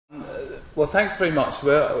Well, thanks very much.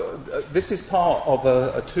 This is part of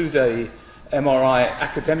a two-day MRI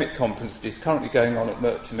academic conference which is currently going on at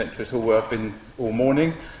Merchant Ventures Hall, where I've been all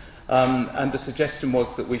morning. And the suggestion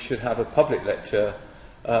was that we should have a public lecture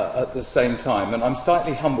at the same time. And I'm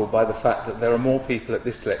slightly humbled by the fact that there are more people at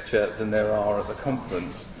this lecture than there are at the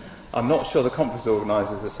conference. I'm not sure the conference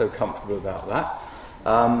organisers are so comfortable about that.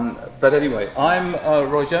 But anyway, I'm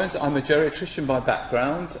Roy Jones. I'm a geriatrician by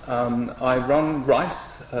background. I run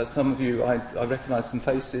RICE. Some of you, I recognise some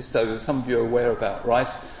faces, so some of you are aware about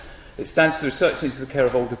RICE. It stands for Research into the Care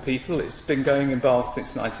of Older People. It's been going in Bath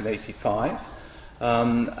since 1985.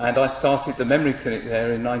 And I started the memory clinic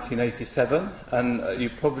there in 1987. And you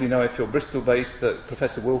probably know, if you're Bristol based, that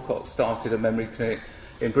Professor Wilcott started a memory clinic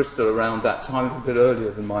in Bristol around that time, a bit earlier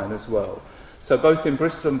than mine as well. So both in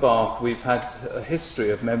Bristol and Bath, we've had a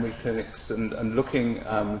history of memory clinics and looking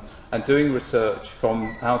and doing research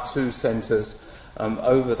from our two centres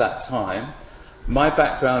over that time. My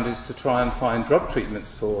background is to try and find drug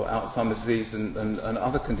treatments for Alzheimer's disease and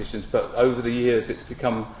other conditions, but over the years it's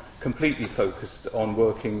become completely focused on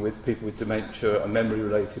working with people with dementia and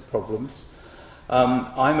memory-related problems.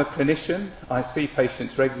 I'm a clinician. I see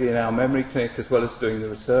patients regularly in our memory clinic as well as doing the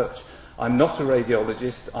research. I'm not a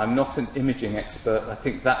radiologist, I'm not an imaging expert. I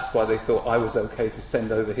think that's why they thought I was okay to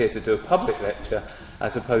send over here to do a public lecture,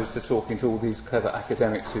 as opposed to talking to all these clever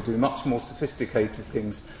academics who do much more sophisticated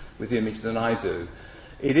things with the image than I do.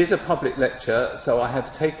 It is a public lecture, so I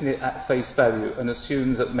have taken it at face value and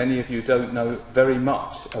assumed that many of you don't know very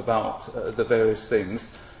much about the various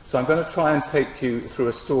things. So I'm going to try and take you through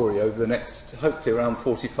a story over the next, hopefully around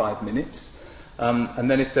 45 minutes.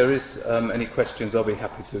 And then if there is any questions, I'll be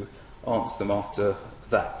happy to answer them after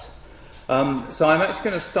that. So I'm actually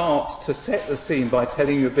going to start to set the scene by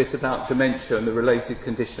telling you a bit about dementia and the related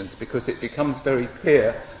conditions, because it becomes very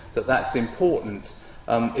clear that that's important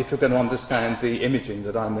if you're going to understand the imaging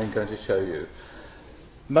that I'm then going to show you.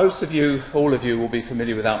 Most of you, all of you, will be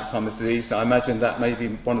familiar with Alzheimer's disease. I imagine that may be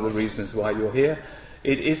one of the reasons why you're here.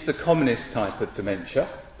 It is the commonest type of dementia,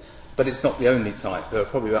 but it's not the only type. There are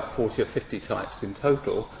probably about 40 or 50 types in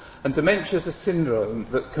total. And dementia is a syndrome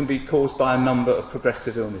that can be caused by a number of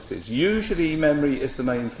progressive illnesses. Usually memory is the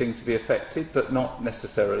main thing to be affected, but not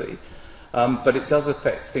necessarily. But it does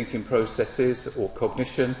affect thinking processes or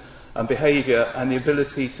cognition and behaviour and the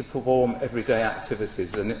ability to perform everyday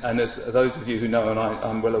activities. And as those of you who know, and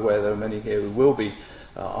I'm well aware there are many here who will be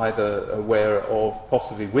either aware of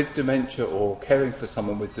possibly with dementia or caring for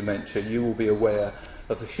someone with dementia, you will be aware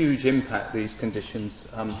of the huge impact these conditions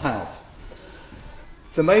have.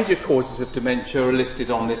 The major causes of dementia are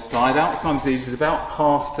listed on this slide. Alzheimer's disease is about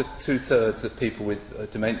half to two-thirds of people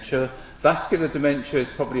with dementia. Vascular dementia is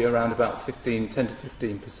probably around about 10 to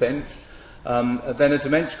 15%. Then a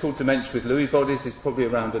dementia called dementia with Lewy bodies is probably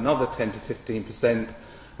around another 10 to 15%.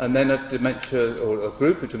 And then a dementia, or a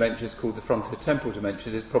group of dementias called the frontotemporal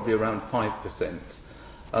dementias, is probably around 5%.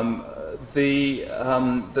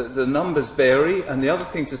 The numbers vary, and the other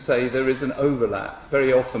thing to say, there is an overlap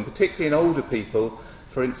very often, particularly in older people.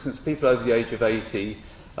 For instance, people over the age of 80,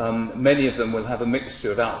 many of them will have a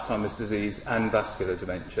mixture of Alzheimer's disease and vascular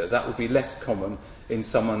dementia. That would be less common in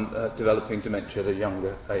someone developing dementia at a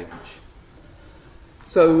younger age.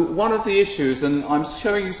 So one of the issues, and I'm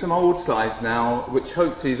showing you some old slides now, which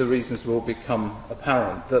hopefully the reasons will become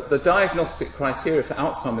apparent, that the diagnostic criteria for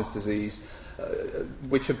Alzheimer's disease,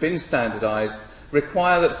 which have been standardised,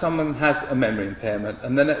 require that someone has a memory impairment,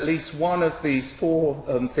 and then at least one of these four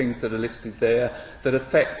things that are listed there that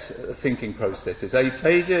affect thinking processes.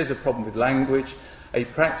 Aphasia is a problem with language.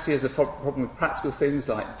 Apraxia is a problem with practical things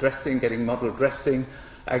like dressing, getting muddled dressing.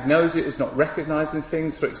 Agnosia is not recognising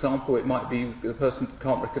things. For example, it might be the person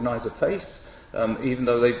can't recognise a face, even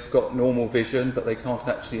though they've got normal vision, but they can't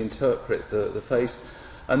actually interpret the face.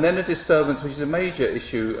 And then a disturbance, which is a major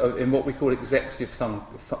issue in what we call executive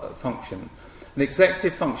function. And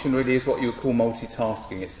executive function really is what you would call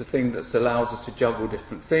multitasking. It's the thing that allows us to juggle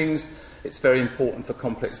different things. It's very important for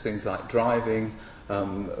complex things like driving,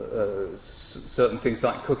 certain things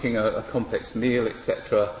like cooking a complex meal,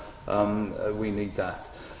 etc. We need that.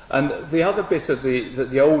 And the other bit of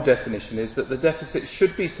the old definition is that the deficit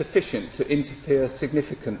should be sufficient to interfere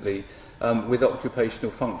significantly with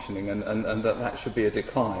occupational functioning, and that should be a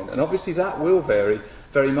decline. And obviously that will vary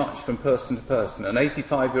very much from person to person. An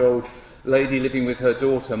 85-year-old lady living with her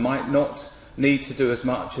daughter might not need to do as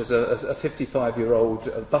much as a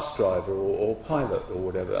 55-year-old bus driver or pilot or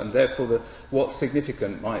whatever, and therefore what's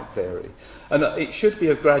significant might vary. And it should be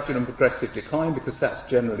a gradual and progressive decline, because that's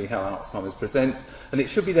generally how Alzheimer's presents, and it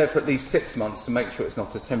should be there for at least 6 months to make sure it's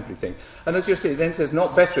not a temporary thing. And as you'll see, it then says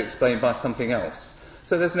not better explained by something else.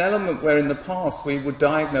 So there's an element where in the past we would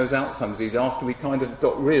diagnose Alzheimer's disease after we kind of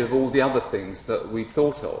got rid of all the other things that we'd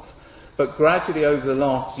thought of. But gradually over the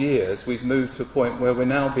last years, we've moved to a point where we're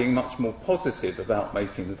now being much more positive about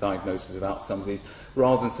making the diagnosis of Alzheimer's disease,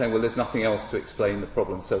 rather than saying, well, there's nothing else to explain the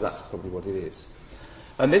problem, so that's probably what it is.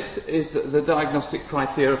 And this is the diagnostic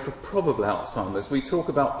criteria for probable Alzheimer's. We talk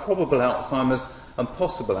about probable Alzheimer's and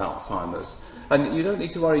possible Alzheimer's. And you don't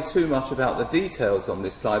need to worry too much about the details on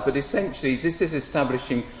this slide, but essentially this is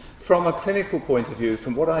establishing from a clinical point of view,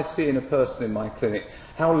 from what I see in a person in my clinic,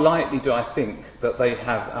 how likely do I think that they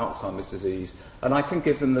have Alzheimer's disease? And I can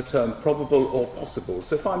give them the term probable or possible.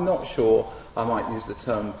 So if I'm not sure, I might use the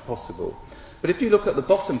term possible. But if you look at the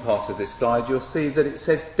bottom part of this slide, you'll see that it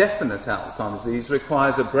says definite Alzheimer's disease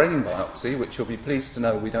requires a brain biopsy, which you'll be pleased to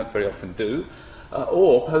know we don't very often do,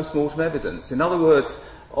 or post-mortem evidence. In other words,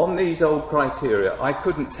 on these old criteria, I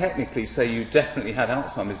couldn't technically say you definitely had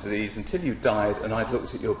Alzheimer's disease until you died and I'd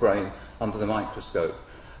looked at your brain under the microscope.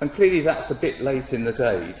 And clearly that's a bit late in the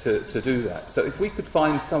day to do that. So if we could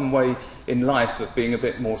find some way in life of being a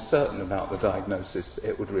bit more certain about the diagnosis,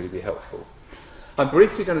 it would really be helpful. I'm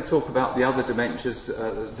briefly going to talk about the other dementias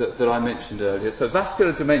that I mentioned earlier. So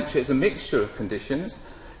vascular dementia is a mixture of conditions.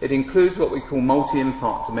 It includes what we call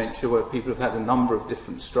multi-infarct dementia, where people have had a number of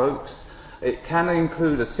different strokes. It can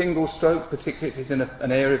include a single stroke, particularly if it's in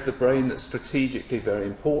an area of the brain that's strategically very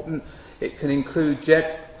important. It can include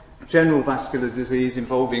general vascular disease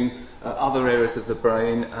involving other areas of the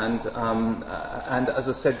brain, and as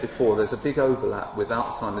I said before, there's a big overlap with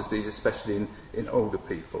Alzheimer's disease, especially in older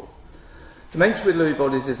people. Dementia with Lewy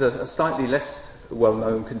bodies is a slightly less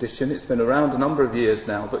well-known condition. It's been around a number of years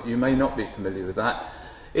now, but you may not be familiar with that.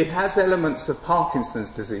 It has elements of Parkinson's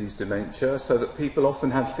disease dementia, so that people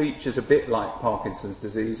often have features a bit like Parkinson's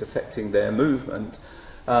disease affecting their movement.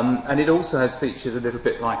 And it also has features a little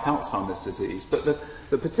bit like Alzheimer's disease. But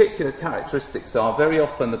the particular characteristics are very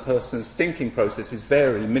often the person's thinking processes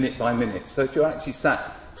vary minute by minute. So if you're actually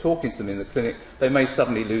sat talking to them in the clinic, they may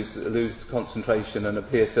suddenly lose concentration and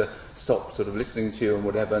appear to stop sort of listening to you and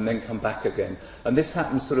whatever, and then come back again. And this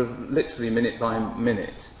happens sort of literally minute by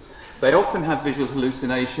minute. They often have visual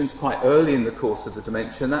hallucinations quite early in the course of the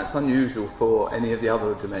dementia, and that's unusual for any of the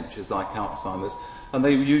other dementias like Alzheimer's, and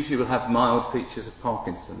they usually will have mild features of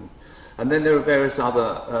Parkinson. And then there are various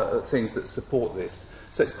other things that support this.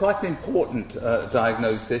 So it's quite an important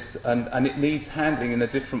diagnosis, and it needs handling in a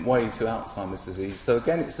different way to Alzheimer's disease. So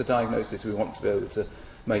again, it's a diagnosis we want to be able to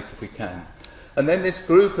make if we can. And then this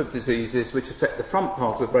group of diseases which affect the front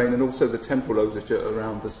part of the brain and also the temporal lobes which are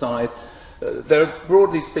around the side. There are,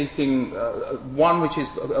 broadly speaking, one which is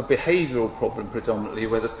a behavioural problem predominantly,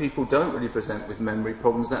 where the people don't really present with memory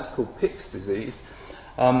problems. That's called Pick's disease.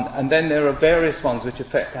 And then there are various ones which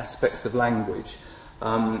affect aspects of language.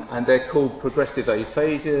 And they're called progressive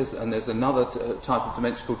aphasias, and there's another type of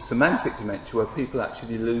dementia called semantic dementia, where people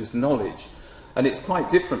actually lose knowledge. And it's quite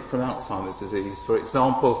different from Alzheimer's disease. For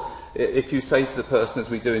example, if you say to the person, as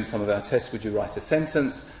we do in some of our tests, would you write a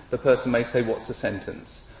sentence? The person may say, what's a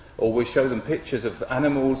sentence? Or we show them pictures of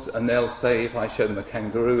animals, and they'll say, if I show them a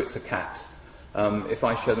kangaroo, it's a cat. If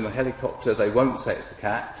I show them a helicopter, they won't say it's a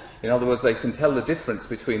cat. In other words, they can tell the difference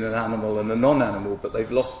between an animal and a non-animal, but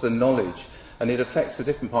they've lost the knowledge, and it affects a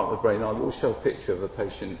different part of the brain. I will show a picture of a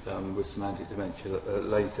patient with semantic dementia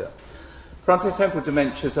later. Frontotemporal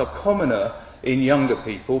dementias are commoner in younger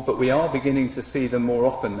people, but we are beginning to see them more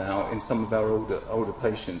often now in some of our older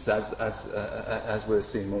patients as we're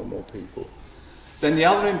seeing more and more people. Then the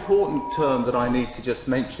other important term that I need to just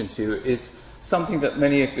mention to you is something that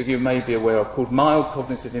many of you may be aware of, called mild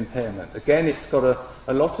cognitive impairment. Again, it's got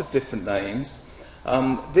a lot of different names.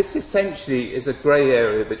 This essentially is a grey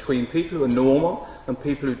area between people who are normal and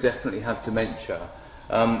people who definitely have dementia.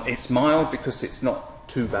 It's mild because it's not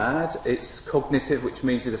too bad. It's cognitive, which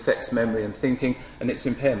means it affects memory and thinking, and it's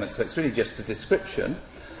impairment. So it's really just a description.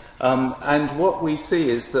 And what we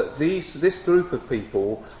see is that this group of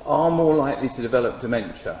people are more likely to develop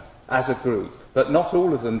dementia as a group, but not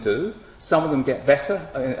all of them do. Some of them get better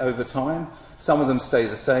over time, some of them stay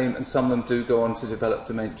the same, and some of them do go on to develop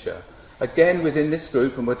dementia. Again, within this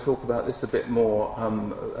group, and we'll talk about this a bit more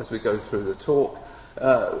as we go through the talk,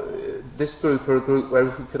 this group are a group where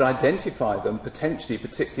if we could identify them, potentially,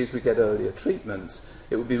 particularly as we get earlier treatments,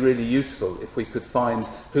 it would be really useful if we could find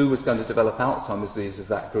who was going to develop Alzheimer's disease of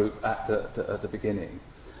that group at the beginning.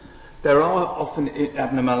 There are often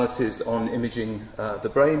abnormalities on imaging the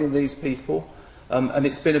brain in these people, and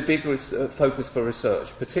it's been a big focus for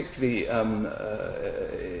research, particularly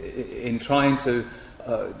in trying to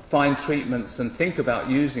find treatments and think about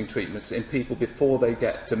using treatments in people before they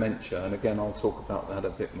get dementia, and again I'll talk about that a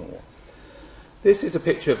bit more. This is a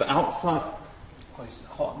picture of Alzheimer's. Oh, it's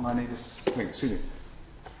hot and I need a swing. Excuse me.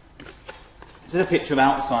 This is a picture of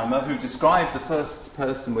Alzheimer, who described the first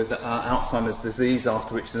person with Alzheimer's disease,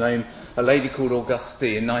 after which the name, a lady called Auguste,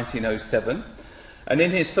 in 1907. And in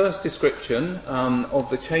his first description of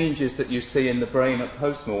the changes that you see in the brain at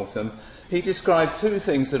post-mortem, he described two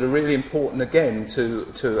things that are really important again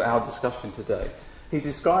to our discussion today. He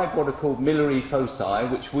described what are called miliary foci,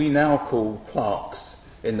 which we now call plaques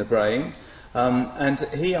in the brain, and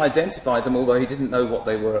he identified them, although he didn't know what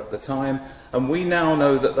they were at the time, and we now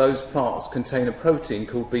know that those plaques contain a protein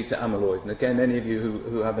called beta amyloid. And again, any of you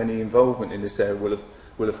who have any involvement in this area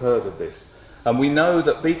will have heard of this. And we know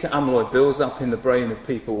that beta amyloid builds up in the brain of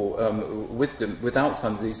people with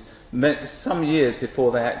Alzheimer's disease some years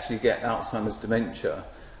before they actually get Alzheimer's dementia.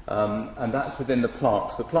 And that's within the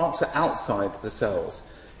plaques. The plaques are outside the cells.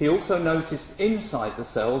 He also noticed inside the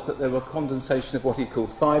cells that there were condensation of what he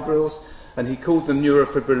called fibrils, and he called them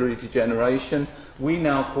neurofibrillary degeneration. We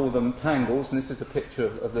now call them tangles, and this is a picture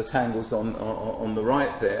of the tangles on the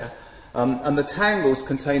right there. And the tangles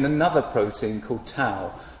contain another protein called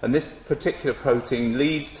tau, and this particular protein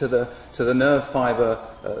leads to the nerve fibre,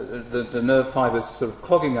 the nerve fibres sort of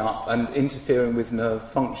clogging up and interfering with nerve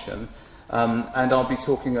function. And I'll be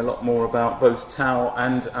talking a lot more about both tau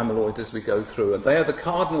and amyloid as we go through. And they are the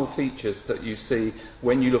cardinal features that you see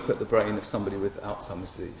when you look at the brain of somebody with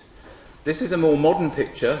Alzheimer's disease. This is a more modern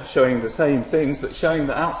picture showing the same things, but showing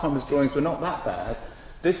that Alzheimer's drawings were not that bad.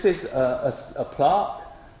 This is a plaque,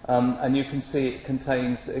 and you can see it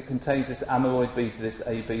contains this amyloid beta, this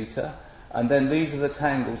A beta. And then these are the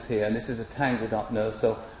tangles here, and this is a tangled up nerve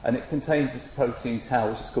cell, and it contains this protein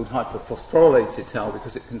tau, which is called hyperphosphorylated tau,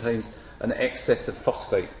 because it contains an excess of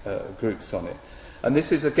phosphate groups on it. And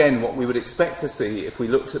this is, again, what we would expect to see if we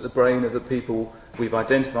looked at the brain of the people we've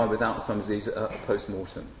identified with Alzheimer's disease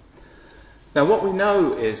post-mortem. Now, what we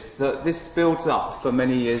know is that this builds up for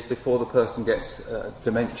many years before the person gets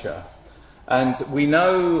dementia. And we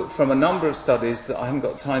know from a number of studies, that I haven't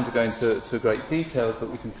got time to go into great details,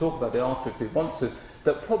 but we can talk about it after if we want to,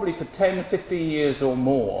 that probably for 10, 15 years or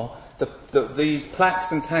more, these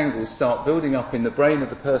plaques and tangles start building up in the brain of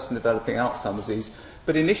the person developing Alzheimer's disease,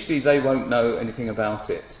 but initially they won't know anything about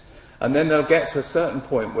it. And then they'll get to a certain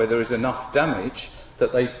point where there is enough damage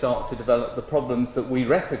that they start to develop the problems that we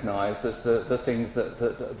recognise as the things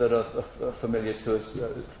that are familiar to us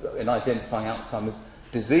in identifying Alzheimer's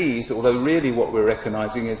disease, although really what we're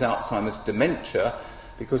recognising is Alzheimer's dementia,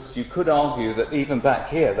 because you could argue that even back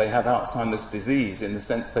here they have Alzheimer's disease in the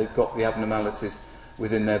sense they've got the abnormalities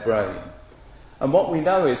within their brain. And what we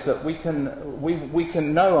know is that we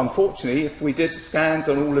can know, unfortunately, if we did scans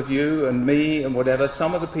on all of you and me and whatever,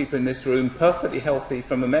 some of the people in this room, perfectly healthy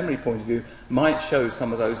from a memory point of view, might show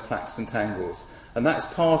some of those plaques and tangles. And that's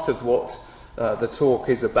part of what the talk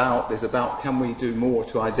is about can we do more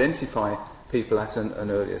to identify people at an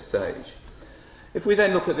earlier stage. If we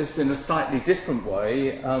then look at this in a slightly different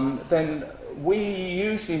way, then we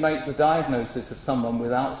usually make the diagnosis of someone with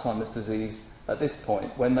Alzheimer's disease at this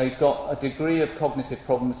point, when they've got a degree of cognitive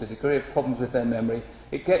problems, a degree of problems with their memory.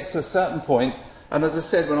 It gets to a certain point, and as I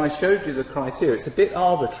said, when I showed you the criteria, it's a bit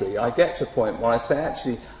arbitrary. I get to a point where I say,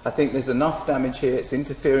 actually, I think there's enough damage here, it's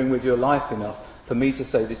interfering with your life enough for me to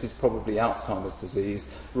say this is probably Alzheimer's disease,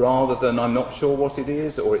 rather than I'm not sure what it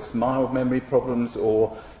is, or it's mild memory problems,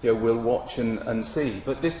 or we'll watch and see.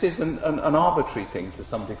 But this is an arbitrary thing to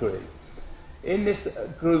some degree. In this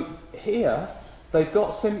group here, they've got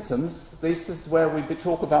symptoms. This is where we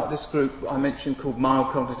talk about this group I mentioned called mild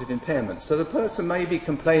cognitive impairment. So the person may be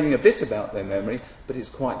complaining a bit about their memory, but it's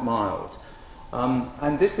quite mild.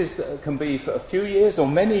 And this can be for a few years or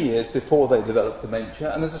many years before they develop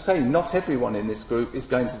dementia. And as I say, not everyone in this group is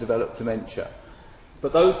going to develop dementia.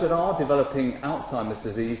 But those that are developing Alzheimer's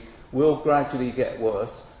disease will gradually get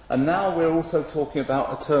worse. And now we're also talking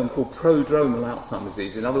about a term called prodromal Alzheimer's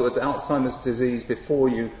disease. In other words, Alzheimer's disease before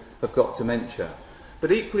you have got dementia.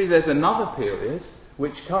 But equally, there's another period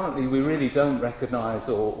which currently we really don't recognise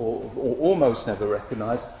or almost never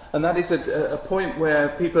recognise, and that is a point where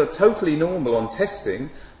people are totally normal on testing,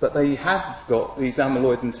 but they have got these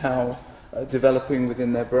amyloid and tau developing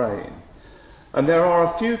within their brain. And there are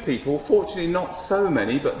a few people, fortunately not so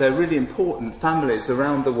many, but they're really important families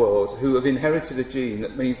around the world who have inherited a gene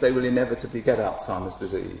that means they will inevitably get Alzheimer's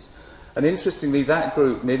disease. And interestingly, that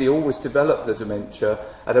group nearly always developed the dementia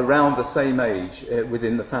at around the same age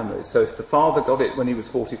within the family. So if the father got it when he was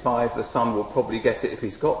 45, the son will probably get it if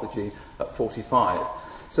he's got the gene at 45.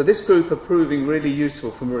 So this group are proving really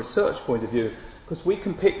useful from a research point of view, because we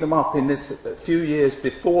can pick them up in this few years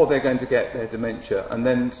before they're going to get their dementia, and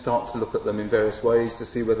then start to look at them in various ways to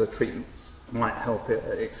see whether treatments might help it,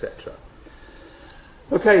 etc.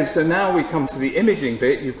 Okay, so now we come to the imaging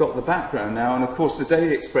bit. You've got the background now, and of course the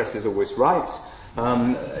Daily Express is always right.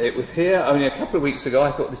 It was here only a couple of weeks ago.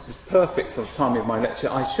 I thought this is perfect for the timing of my lecture.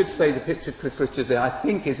 I should say the picture of Cliff Richard there I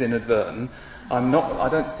think is inadvertent. I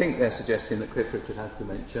don't think they're suggesting that Cliff Richard has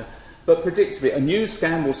dementia. But predictably, a new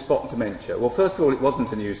scan will spot dementia. Well, first of all, it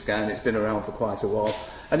wasn't a new scan. It's been around for quite a while.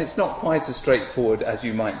 And it's not quite as straightforward as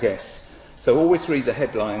you might guess. So always read the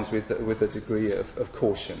headlines with a degree of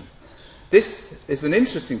caution. This is an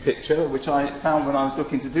interesting picture, which I found when I was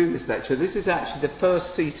looking to do this lecture. This is actually the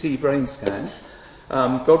first CT brain scan.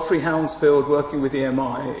 Godfrey Hounsfield, working with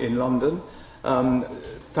EMI in London,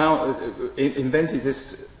 invented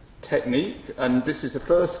this technique, and this is the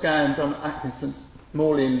first scan done at Atkinson's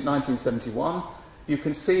Morley in 1971. You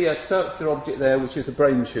can see a circular object there, which is a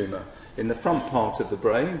brain tumour in the front part of the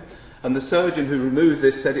brain. And the surgeon who removed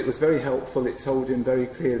this said it was very helpful, it told him very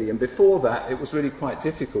clearly. And before that, it was really quite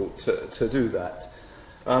difficult to do that.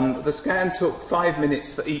 The scan took 5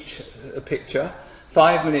 minutes for each picture,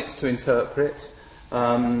 5 minutes to interpret,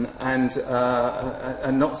 and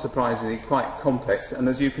not surprisingly, quite complex. And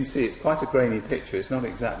as you can see, it's quite a grainy picture. It's not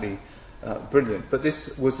exactly brilliant. But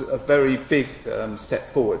this was a very big step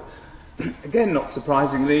forward. Again, not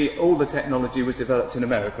surprisingly, all the technology was developed in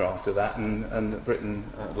America after that, and Britain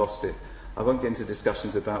lost it. I won't get into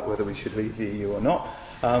discussions about whether we should leave the EU or not.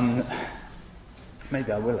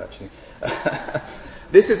 Maybe I will, actually.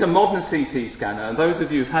 This is a modern CT scanner, and those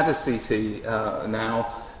of you who've had a CT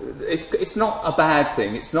now, it's not a bad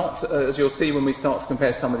thing. It's not, as you'll see when we start to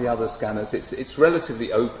compare some of the other scanners, it's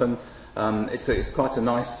relatively open. It's quite a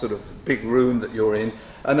nice sort of big room that you're in.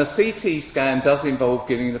 And a CT scan does involve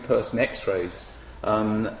giving the person X-rays.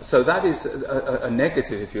 So that is a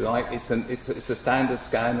negative, if you like. It's a standard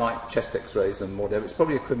scan like chest X-rays and whatever. It's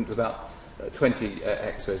probably equivalent to about 20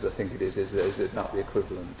 X-rays, I think it is about the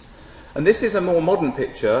equivalent. And this is a more modern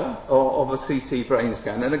picture of a CT brain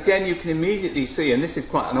scan. And again, you can immediately see, and this is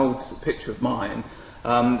quite an old picture of mine,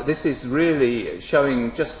 this is really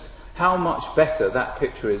showing just how much better that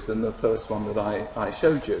picture is than the first one that I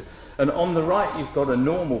showed you. And on the right, you've got a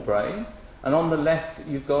normal brain, and on the left,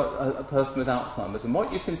 you've got a person with Alzheimer's. And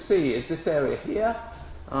what you can see is this area here.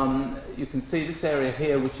 You can see this area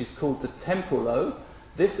here, which is called the temporal lobe.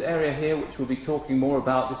 This area here, which we'll be talking more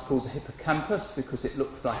about, is called the hippocampus, because it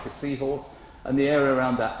looks like a seahorse, and the area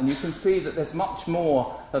around that. And you can see that there's much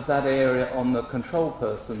more of that area on the control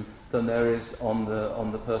person than there is on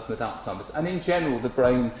the person with Alzheimer's. And in general, the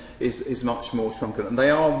brain is much more shrunken. And they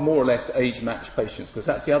are more or less age-matched patients, because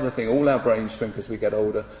that's the other thing. All our brains shrink as we get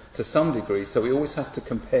older to some degree, so we always have to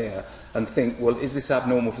compare and think, well, is this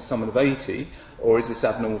abnormal for someone of 80, or is this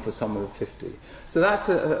abnormal for someone of 50? So that's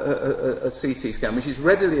a CT scan, which is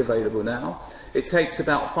readily available now. It takes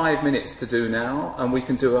about 5 minutes to do now, and we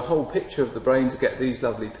can do a whole picture of the brain to get these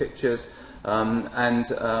lovely pictures.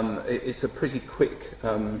 It's a pretty quick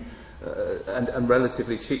and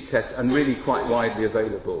relatively cheap test, and really quite widely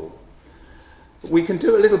available. We can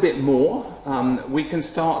do a little bit more. We can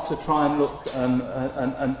start to try and look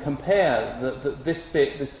and compare this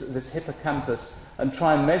bit, this hippocampus, and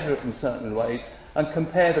try and measure it in certain ways, and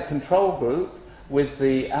compare the control group with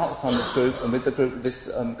the Alzheimer's group and with the group with this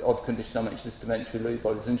odd condition I mentioned, this dementia with Lewy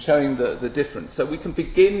bodies, and showing the difference. So we can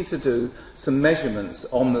begin to do some measurements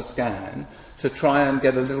on the scan to try and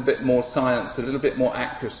get a little bit more science, a little bit more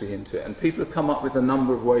accuracy into it. And people have come up with a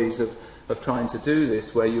number of ways of trying to do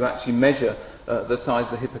this, where you actually measure the size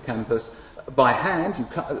of the hippocampus by hand. You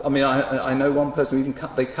cut, I mean, I know one person who even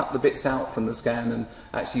cut the bits out from the scan and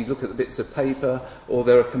actually look at the bits of paper, or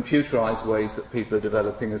there are computerized ways that people are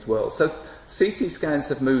developing as well. So CT scans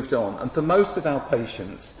have moved on, and for most of our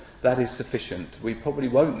patients, that is sufficient. We probably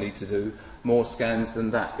won't need to do more scans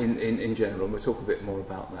than that in general, and we'll talk a bit more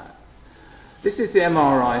about that. This is the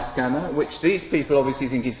MRI scanner, which these people obviously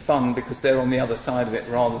think is fun because they're on the other side of it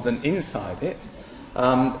rather than inside it.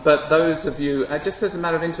 But those of you, just as a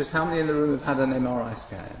matter of interest, how many in the room have had an MRI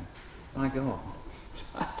scan? My God,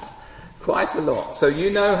 quite a lot. So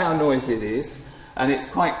you know how noisy it is, and it's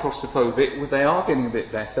quite claustrophobic. They are getting a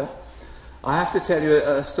bit better. I have to tell you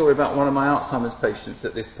a story about one of my Alzheimer's patients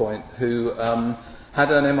at this point who had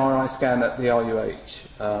an MRI scan at the RUH,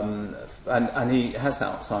 and he has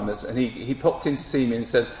Alzheimer's, and he popped in to see me and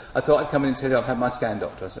said, I thought I'd come in and tell you I've had my scan,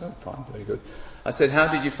 doctor. I said, oh, fine, very good. I said, how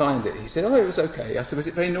did you find it? He said, oh, it was okay. I said, was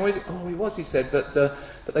it very noisy? Oh, it was, he said, but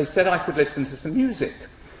they said I could listen to some music.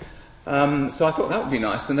 So I thought that would be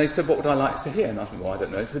nice, and they said, what would I like to hear? And I thought, well, I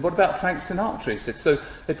don't know. He said, what about Frank Sinatra? He said, so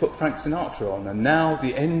they put Frank Sinatra on, and now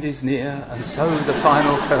the end is near, and so the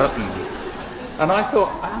final curtain. And I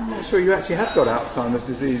thought, I'm not sure you actually have got Alzheimer's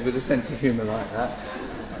disease with a sense of humour like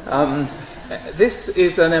that. This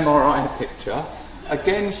is an MRI picture,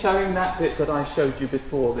 again showing that bit that I showed you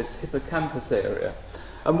before, this hippocampus area.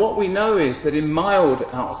 And what we know is that in mild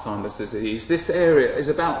Alzheimer's disease, this area is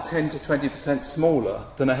about 10 to 20% smaller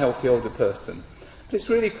than a healthy older person. But it's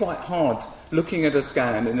really quite hard looking at a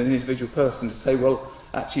scan in an individual person to say, well,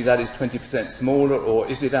 actually that is 20% smaller, or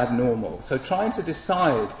is it abnormal? So trying to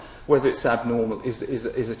decide whether it's abnormal is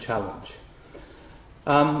a challenge.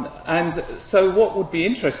 And so what would be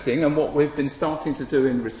interesting, and what we've been starting to do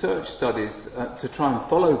in research studies to try and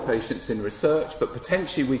follow patients in research, but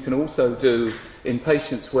potentially we can also do in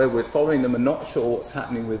patients where we're following them and not sure what's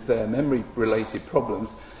happening with their memory-related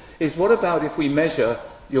problems, is what about if we measure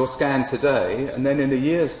your scan today and then in a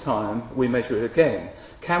year's time we measure it again?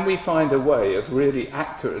 Can we find a way of really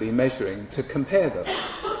accurately measuring to compare them?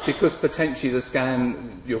 Because potentially the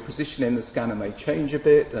scan, your position in the scanner may change a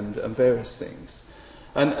bit and various things.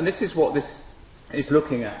 And this is what this is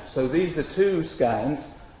looking at. So these are two scans,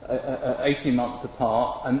 18 months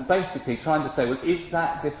apart, and basically trying to say, well, is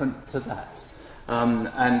that different to that?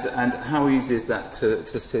 And how easy is that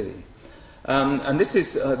to see? And this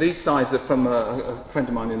is, these slides are from a friend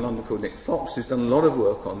of mine in London called Nick Fox, who's done a lot of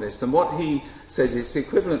work on this. And what he says is the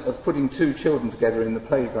equivalent of putting two children together in the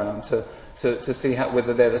playground to see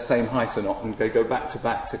whether they're the same height or not, and they go back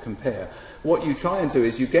to compare. What you try and do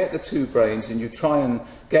is you get the two brains and you try and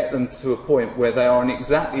get them to a point where they are in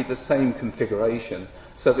exactly the same configuration,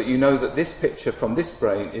 so that you know that this picture from this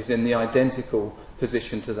brain is in the identical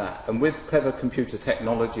position to that. And with clever computer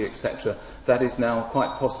technology, etc., that is now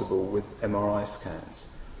quite possible with MRI scans.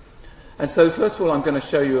 And so first of all, I'm going to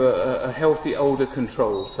show you a healthy older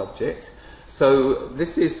control subject. So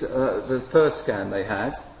this is the first scan they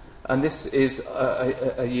had, and this is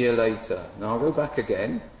a year later. Now I'll go back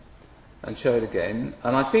again and show it again,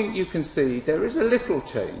 and I think you can see there is a little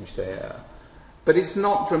change there, but it's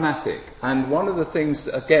not dramatic. And one of the things,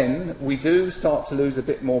 again, we do start to lose a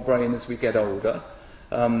bit more brain as we get older,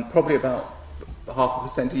 probably about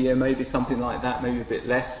 0.5% a year, maybe something like that, maybe a bit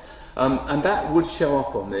less, and that would show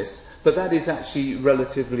up on this, but that is actually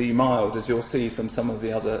relatively mild, as you'll see from some of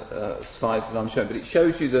the other slides that I'm showing, but it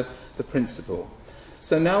shows you the principle.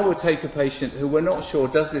 So now we'll take a patient who we're not sure,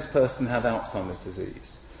 does this person have Alzheimer's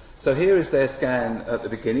disease? So here is their scan at the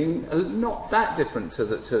beginning, not that different to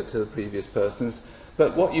the previous person's,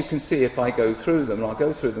 but what you can see if I go through them, and I'll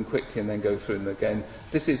go through them quickly and then go through them again,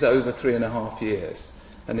 this is over 3.5 years.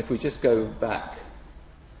 And if we just go back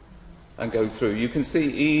and go through, you can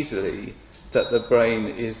see easily that the brain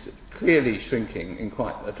is clearly shrinking in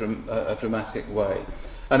quite a dramatic way.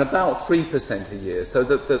 And about 3% a year, so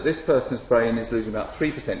that this person's brain is losing about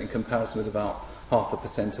 3% in comparison with about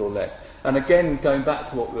 0.5% or less. And again, going back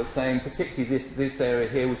to what we were saying, particularly this area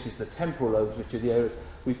here, which is the temporal lobes, which are the areas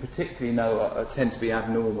we particularly know tend to be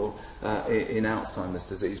abnormal in Alzheimer's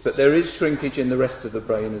disease. But there is shrinkage in the rest of the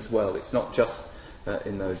brain as well. It's not just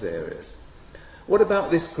in those areas. What about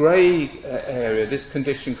this grey area, this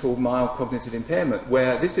condition called mild cognitive impairment,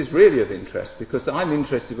 where this is really of interest, because I'm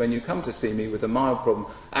interested when you come to see me with a mild problem,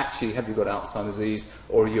 actually, have you got Alzheimer's disease,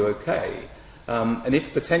 or are you okay? And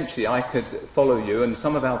if potentially I could follow you, and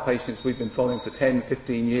some of our patients we've been following for 10,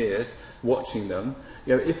 15 years, watching them,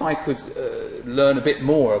 you know, if I could learn a bit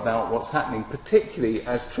more about what's happening, particularly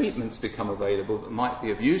as treatments become available that might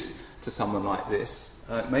be of use to someone like this.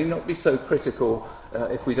 It may not be so critical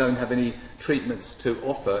if we don't have any treatments to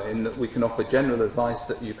offer, in that we can offer general advice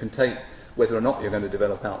that you can take whether or not you're going to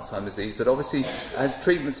develop Alzheimer's disease. But obviously, as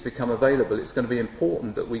treatments become available, it's going to be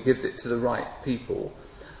important that we give it to the right people.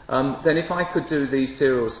 Then if I could do these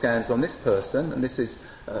serial scans on this person, and this is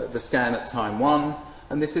the scan at time 1,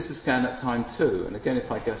 and this is the scan at time 2. And again,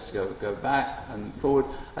 if I just go back and forward,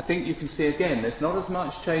 I think you can see again, there's not as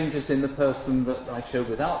much change as in the person that I showed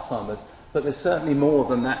with Alzheimer's, but there's certainly more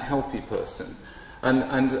than that healthy person.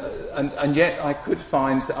 And yet I could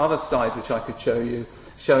find other slides which I could show you,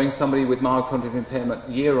 showing somebody with mild cognitive impairment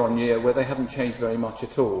year on year where they haven't changed very much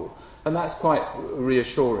at all. And that's quite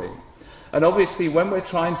reassuring. And obviously, when we're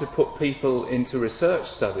trying to put people into research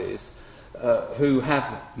studies who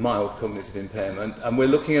have mild cognitive impairment, and we're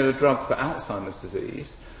looking at a drug for Alzheimer's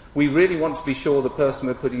disease, we really want to be sure the person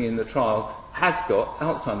we're putting in the trial has got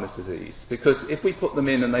Alzheimer's disease. Because if we put them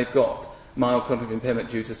in and they've got mild cognitive impairment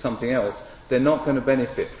due to something else, they're not going to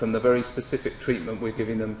benefit from the very specific treatment we're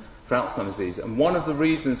giving them for Alzheimer's disease. And one of the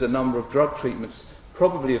reasons a number of drug treatments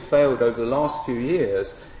probably have failed over the last few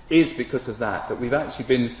years is because of that we've actually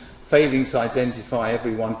been failing to identify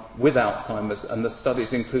everyone with Alzheimer's, and the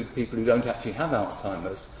studies include people who don't actually have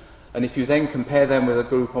Alzheimer's. And if you then compare them with a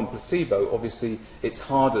group on placebo, obviously it's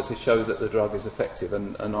harder to show that the drug is effective,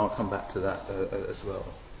 and I'll come back to that as well.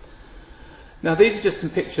 Now, these are just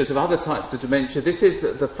some pictures of other types of dementia. This is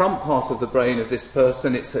the front part of the brain of this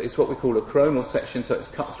person. It's what we call a coronal section, so it's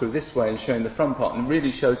cut through this way and showing the front part, and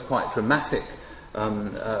really shows quite dramatic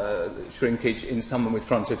shrinkage in someone with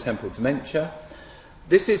frontotemporal dementia.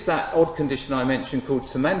 This is that odd condition I mentioned called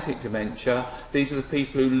semantic dementia. These are the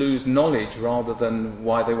people who lose knowledge rather than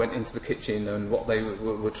why they went into the kitchen and what they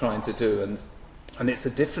were trying to do. And it's a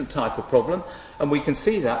different type of problem. And we can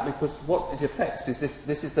see that because what it affects is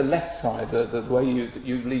this is the left side, the way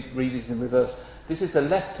you read these in reverse. This is the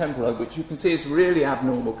left temporal lobe, which you can see is really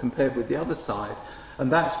abnormal compared with the other side.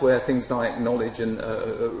 And that's where things like knowledge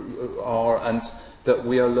are, and that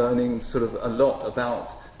we are learning sort of a lot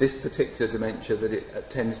about this particular dementia, that it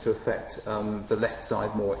tends to affect the left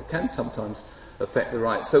side more. It can sometimes affect the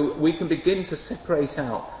right. So we can begin to separate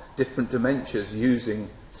out different dementias using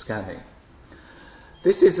scanning.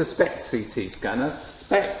 This is a SPECT CT scanner.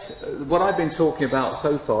 SPECT, what I've been talking about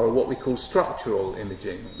so far are what we call structural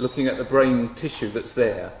imaging, looking at the brain tissue that's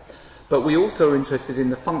there. But we also are interested in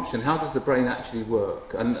the function. How does the brain actually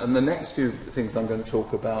work? And the next few things I'm going to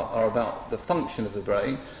talk about are about the function of the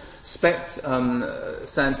brain. SPECT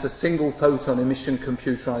stands for Single Photon Emission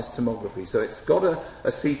Computerized Tomography. So it's got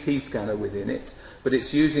a CT scanner within it, but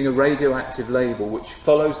it's using a radioactive label which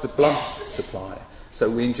follows the blood supply. So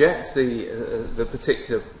we inject the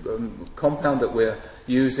particular compound that we're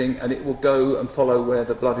using, and it will go and follow where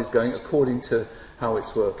the blood is going according to how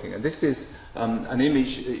it's working. And this is an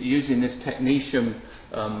image using this technetium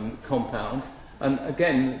compound. And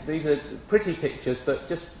again, these are pretty pictures, but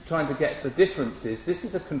just trying to get the differences. This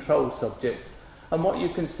is a control subject, and what you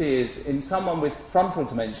can see is in someone with frontal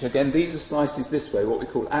dementia, again, these are slices this way, what we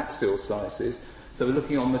call axial slices. So we're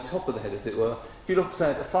looking on the top of the head, as it were. If you look, say,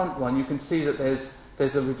 at the front one, you can see that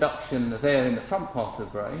there's a reduction there in the front part of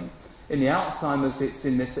the brain. In the Alzheimer's, it's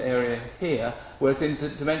in this area here, whereas in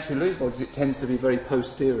dementia Lewy bodies, it tends to be very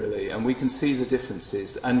posteriorly, and we can see the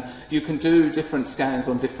differences. And you can do different scans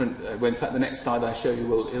on different, well, in fact, the next slide I show you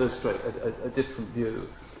will illustrate a different view.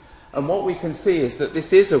 And what we can see is that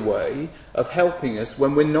this is a way of helping us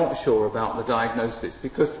when we're not sure about the diagnosis,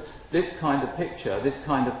 because this kind of picture, this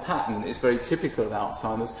kind of pattern is very typical of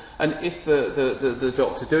Alzheimer's. And if the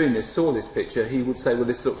doctor doing this saw this picture, he would say, well,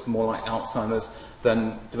 this looks more like Alzheimer's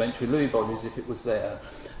than dementia Lewy bodies if it was there.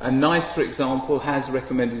 And NICE, for example, has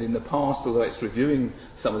recommended in the past, although it's reviewing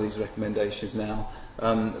some of these recommendations now,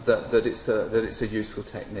 that it's a useful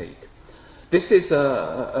technique. This is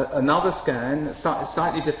another scan, a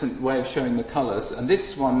slightly different way of showing the colours, and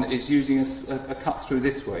this one is using a cut through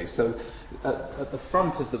this way. So at the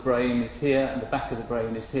front of the brain is here, and the back of the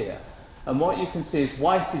brain is here. And what you can see is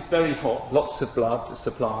white is very hot, lots of blood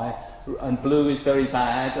supply, and blue is very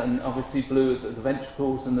bad, and obviously blue, the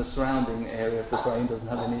ventricles and the surrounding area of the brain doesn't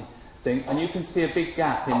have anything. And you can see a big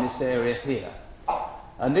gap in this area here.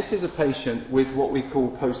 And this is a patient with what we call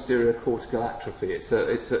posterior cortical atrophy. It's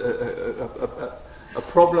a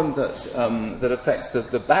problem that affects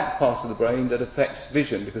the back part of the brain, that affects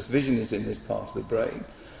vision, because vision is in this part of the brain.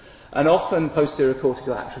 And often posterior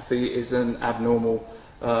cortical atrophy is an abnormal,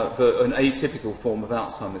 an atypical form of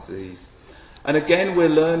Alzheimer's disease. And again, we're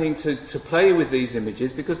learning to play with these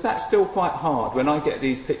images, because that's still quite hard. When I get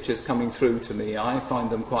these pictures coming through to me, I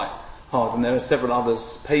find them quite hard, and there are several other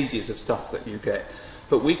pages of stuff that you get.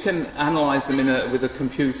 But we can analyse them with a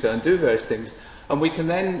computer and do various things, and we can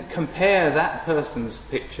then compare that person's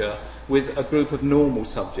picture with a group of normal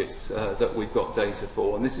subjects that we've got data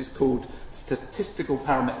for, and this is called statistical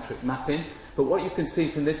parametric mapping. But what you can see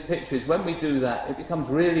from this picture is when we do that, it becomes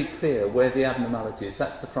really clear where the abnormality is.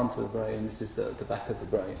 That's the front of the brain, this is the back of the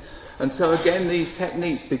brain. And so again, these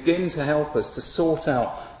techniques begin to help us to sort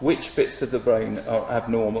out which bits of the brain are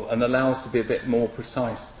abnormal and allow us to be a bit more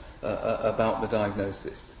precise about the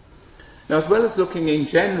diagnosis. Now, as well as looking in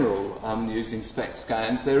general using SPECT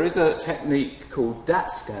scans, there is a technique called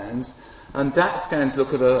DAT scans. And DAT scans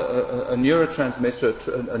look at a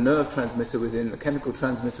neurotransmitter, a nerve transmitter within, a chemical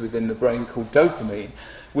transmitter within the brain called dopamine,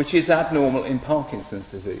 which is abnormal in Parkinson's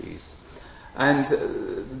disease. And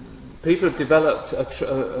people have developed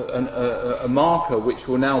a marker which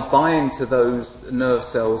will now bind to those nerve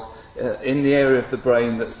cells in the area of the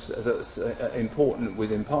brain that's important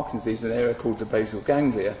within Parkinson's disease, an area called the basal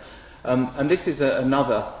ganglia. And this is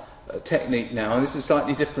another technique now, and this is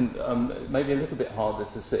slightly different, maybe a little bit harder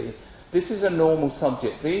to see. This is a normal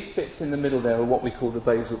subject. These bits in the middle there are what we call the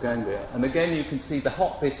basal ganglia. And again, you can see the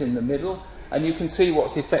hot bit in the middle, and you can see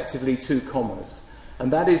what's effectively two commas.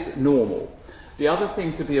 And that is normal. The other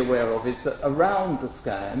thing to be aware of is that around the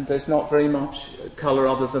scan, there's not very much colour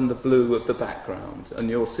other than the blue of the background. And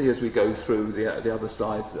you'll see as we go through the other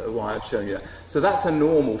slides why I've shown you that. So that's a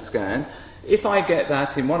normal scan. If I get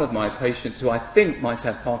that in one of my patients who I think might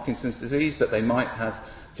have Parkinson's disease, but they might have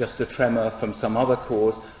just a tremor from some other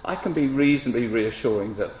cause, I can be reasonably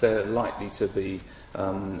reassuring that they're likely to be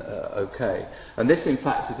okay. And this, in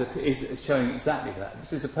fact, is showing exactly that.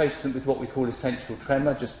 This is a patient with what we call essential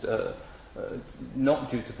tremor, just not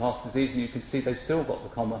due to Parkinson's disease, and you can see they've still got the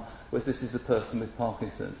comma, whereas this is the person with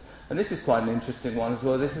Parkinson's. And this is quite an interesting one as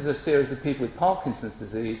well. This is a series of people with Parkinson's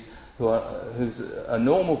disease who's a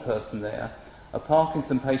normal person there, a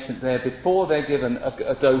Parkinson patient there before they're given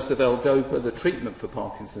a dose of L-DOPA, the treatment for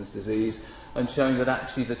Parkinson's disease, and showing that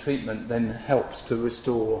actually the treatment then helps to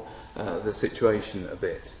restore the situation a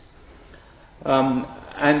bit.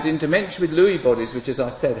 And in dementia with Lewy bodies, which, as I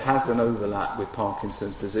said, has an overlap with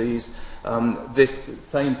Parkinson's disease, this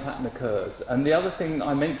same pattern occurs. And the other thing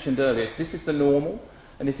I mentioned earlier, this is the normal,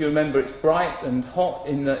 and if you remember, it's bright and hot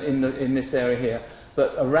in this area here,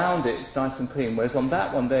 but around it, it's nice and clean. Whereas on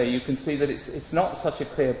that one there, you can see that it's not such a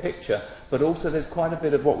clear picture, but also there's quite a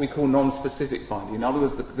bit of what we call non-specific binding. In other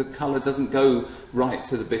words, the colour doesn't go right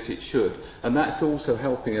to the bit it should. And that's also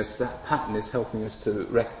helping us, that pattern is helping us to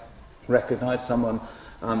recognise someone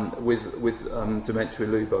with dementia with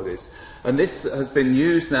Lewy bodies. And this has been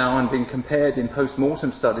used now and been compared in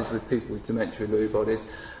post-mortem studies with people with dementia with Lewy bodies,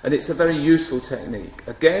 and it's a very useful technique.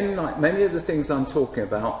 Again, like many of the things I'm talking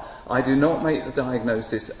about, I do not make the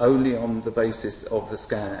diagnosis only on the basis of the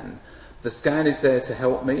scan. The scan is there to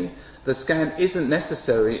help me. The scan isn't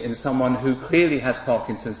necessary in someone who clearly has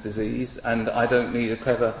Parkinson's disease, and I don't need a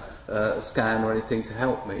clever scan or anything to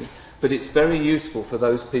help me. But it's very useful for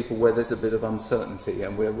those people where there's a bit of uncertainty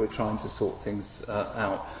and where we're trying to sort things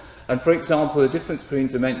out. And for example, the difference between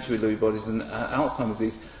dementia with Lewy bodies and Alzheimer's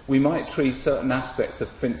disease, we might treat certain aspects of,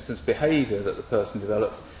 for instance, behaviour that the person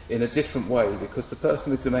develops in a different way, because the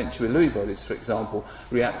person with dementia with Lewy bodies, for example,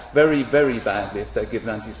 reacts very, very badly if they're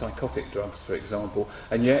given antipsychotic drugs, for example.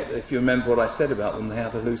 And yet, if you remember what I said about them, they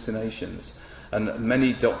have hallucinations. And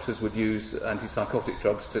many doctors would use antipsychotic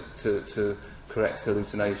drugs to correct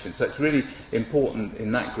hallucination. So it's really important in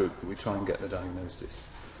that group that we try and get the diagnosis.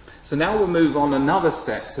 So now we'll move on another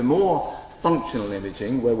step to more functional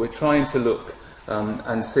imaging, where we're trying to look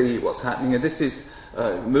and see what's happening. And this is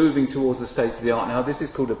moving towards the state of the art now. This is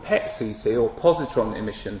called a PET-CT, or positron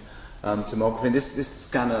emission tomography. And this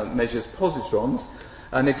scanner measures positrons.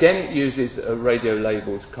 And again, it uses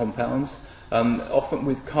radio-labelled compounds, often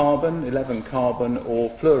with carbon, 11 carbon, or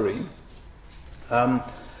fluorine.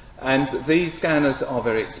 And these scanners are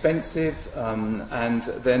very expensive, and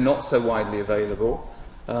they're not so widely available.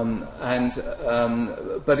 But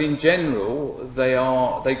in general,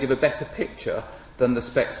 they give a better picture than the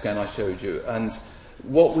SPECT scan I showed you. And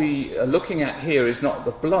what we are looking at here is not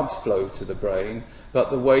the blood flow to the brain,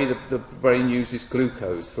 but the way the brain uses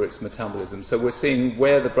glucose for its metabolism. So we're seeing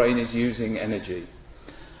where the brain is using energy.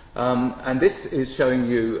 And this is showing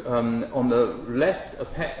you on the left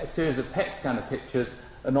a series of PET scanner pictures,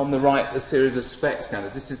 and on the right a series of SPECT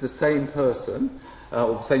scanners. This is the same person,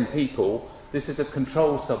 or the same people. This is a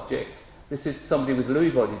control subject. This is somebody with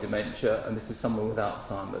Lewy body dementia, and this is someone with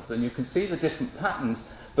Alzheimer's. And you can see the different patterns,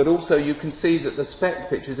 but also you can see that the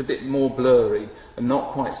SPECT picture is a bit more blurry and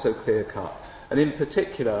not quite so clear-cut. And in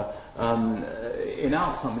particular, in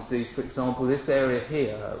Alzheimer's disease, for example, this area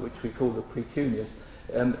here, which we call the precuneus,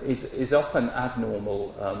 is often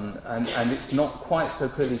abnormal, and it's not quite so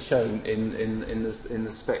clearly shown in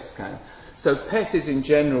the SPECT scan. So PET is in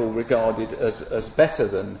general regarded as better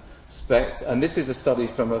than SPECT, and this is a study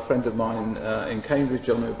from a friend of mine in Cambridge,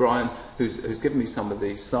 John O'Brien, who's given me some of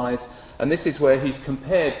these slides, and this is where he's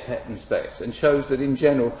compared PET and SPECT and shows that in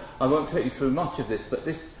general, I won't take you through much of this, but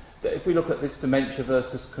if we look at this dementia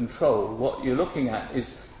versus control, what you're looking at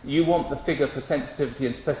is you want the figure for sensitivity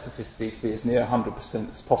and specificity to be as near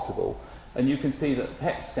 100% as possible, and you can see that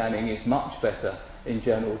PET scanning is much better in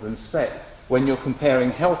general than SPECT when you're comparing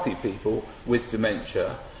healthy people with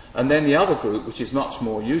dementia. And then the other group, which is much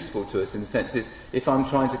more useful to us in a sense, is if I'm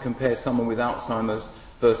trying to compare someone with Alzheimer's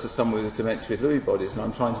versus someone with dementia with Lewy bodies, and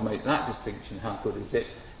I'm trying to make that distinction, how good is it?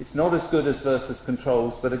 It's not as good as versus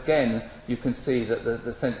controls, but again, you can see that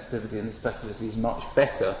the sensitivity and the specificity is much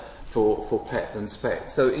better for PET than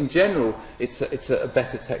SPECT. So in general, it's a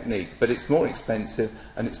better technique, but it's more expensive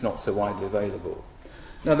and it's not so widely available.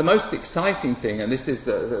 Now, the most exciting thing, and this is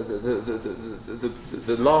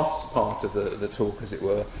the last part of the talk, as it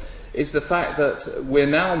were, is the fact that we're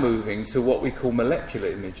now moving to what we call molecular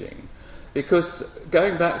imaging. Because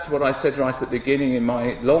going back to what I said right at the beginning in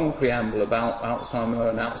my long preamble about Alzheimer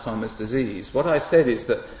and Alzheimer's disease, what I said is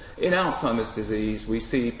that in Alzheimer's disease we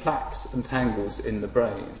see plaques and tangles in the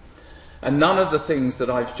brain. And none of the things that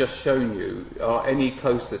I've just shown you are any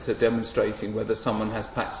closer to demonstrating whether someone has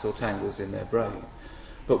plaques or tangles in their brain.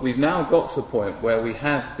 But we've now got to a point where we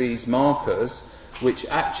have these markers which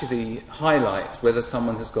actually highlight whether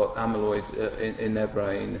someone has got amyloid in their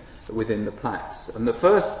brain within the plaques. And the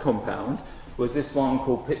first compound was this one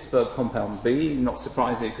called Pittsburgh compound B, not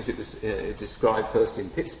surprisingly because it was described first in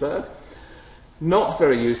Pittsburgh. Not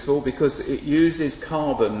very useful because it uses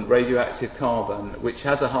carbon, radioactive carbon, which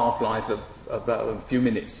has a half-life of about a few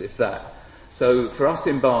minutes, if that. So for us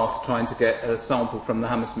in Bath, trying to get a sample from the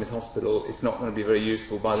Hammersmith Hospital, it's not going to be very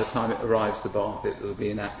useful. By the time it arrives to Bath, it will be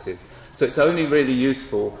inactive. So it's only really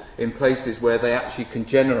useful in places where they actually can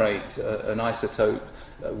generate an isotope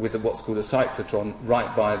with what's called a cyclotron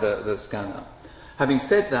right by the scanner. Having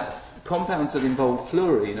said that, compounds that involve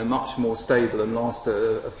fluorine are much more stable and last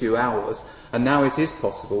a few hours, and now it is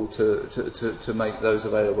possible to make those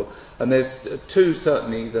available. And there's two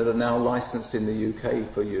certainly that are now licensed in the UK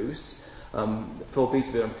for use,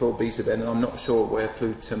 fluorbetabine and fluorbetabine, and I'm not sure where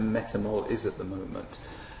flutemetamol is at the moment.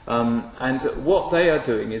 And what they are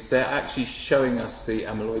doing is they're actually showing us the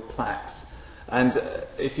amyloid plaques. And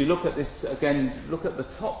if you look at this, again, look at the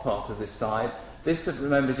top part of this slide. This,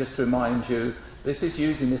 remember, just to remind you, this is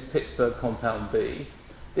using this Pittsburgh compound B.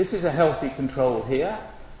 This is a healthy control here.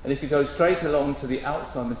 And if you go straight along to the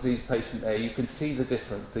Alzheimer's disease patient there, you can see the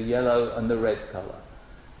difference, the yellow and the red colour.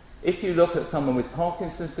 If you look at someone with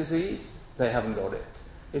Parkinson's disease, they haven't got it.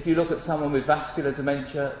 If you look at someone with vascular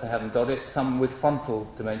dementia, they haven't got it. Someone with frontal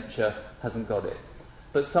dementia hasn't got it.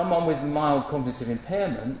 But someone with mild cognitive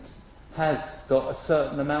impairment has got a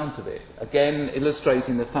certain amount of it. Again,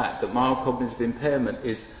 illustrating the fact that mild cognitive impairment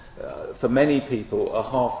is, for many people, a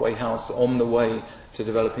halfway house on the way to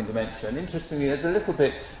developing dementia. And interestingly, there's a little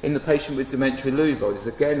bit in the patient with dementia with Lewy bodies,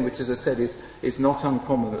 again, which, as I said, is not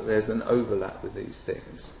uncommon that there's an overlap with these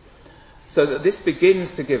things. So that this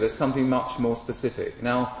begins to give us something much more specific.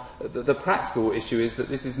 Now, the practical issue is that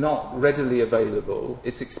this is not readily available,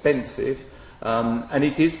 it's expensive, and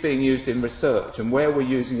it is being used in research. And where we're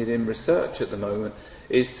using it in research at the moment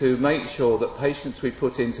is to make sure that patients we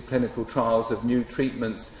put into clinical trials of new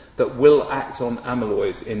treatments that will act on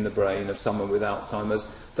amyloid in the brain of someone with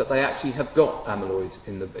Alzheimer's, that they actually have got amyloid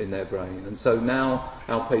in their brain. And so now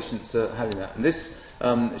our patients are having that. And this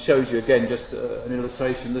shows you, again, just an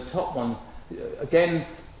illustration. The top one, again,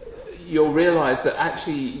 you'll realise that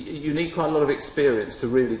actually you need quite a lot of experience to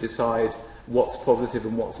really decide what's positive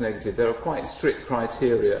and what's negative. There are quite strict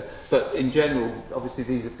criteria, but in general, obviously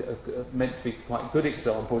these are meant to be quite good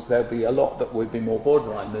examples. There'll be a lot that would be more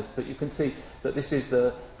borderline this, but you can see that this is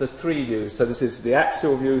the three views. So this is the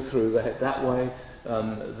axial view through the head that way,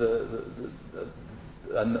 and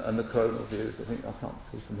the coronal views. I think I can't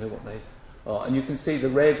see from here what they are. And you can see the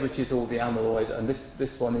red, which is all the amyloid, and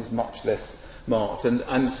this one is much less marked.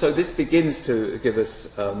 And so this begins to give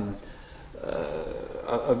us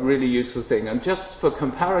a really useful thing. And just for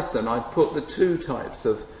comparison, I've put the two types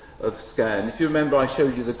of scan. If you remember, I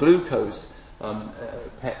showed you the glucose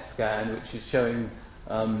PET scan, which is showing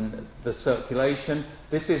the circulation.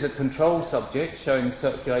 This is a control subject showing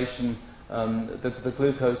circulation, the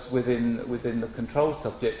glucose within the control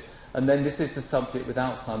subject. And then this is the subject with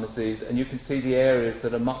Alzheimer's disease, and you can see the areas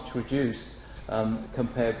that are much reduced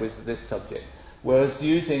compared with this subject. Whereas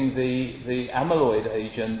using the amyloid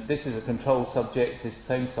agent, this is a control subject, this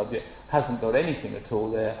same subject hasn't got anything at all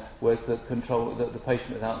there, whereas the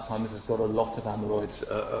patient with Alzheimer's has got a lot of amyloids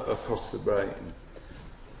across the brain.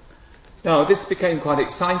 Now, this became quite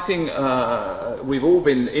exciting. We've all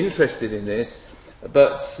been interested in this,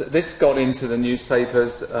 but this got into the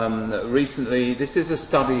newspapers recently. This is a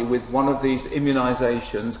study with one of these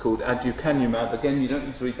immunisations called aducanumab. Again, you don't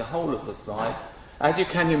need to read the whole of the slide.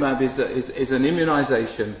 Aducanumab is an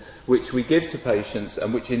immunisation which we give to patients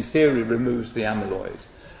and which in theory removes the amyloid.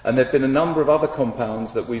 And there have been a number of other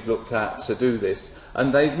compounds that we've looked at to do this,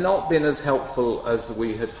 and they've not been as helpful as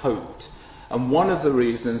we had hoped. And one of the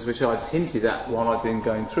reasons, which I've hinted at while I've been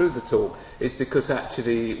going through the talk, is because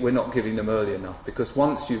actually we're not giving them early enough. Because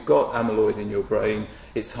once you've got amyloid in your brain,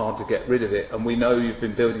 it's hard to get rid of it. And we know you've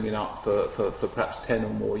been building it up for perhaps 10 or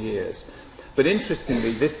more years. But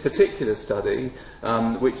interestingly, this particular study,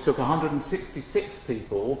 which took 166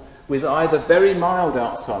 people with either very mild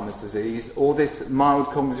Alzheimer's disease or this mild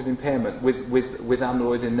cognitive impairment with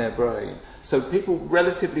amyloid in their brain. So people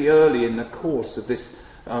relatively early in the course of this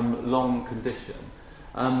long condition.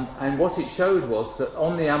 And what it showed was that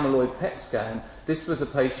on the amyloid PET scan, this was a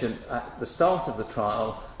patient at the start of the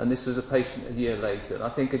trial, and this was a patient a year later. And I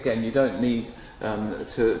think, again, you don't need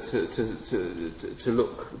to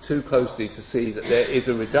look too closely to see that there is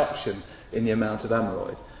a reduction in the amount of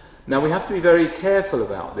amyloid. Now, we have to be very careful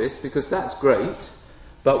about this, because that's great,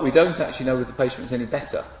 but we don't actually know if the patient is any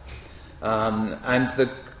better.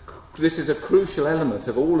 This is a crucial element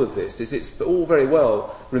of all of this, is it's all very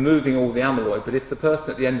well removing all the amyloid, but if the person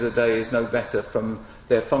at the end of the day is no better from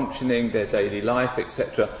their functioning, their daily life,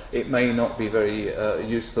 etc., it may not be very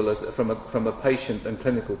useful from a patient and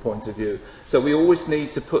clinical point of view. So we always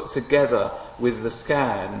need to put together with the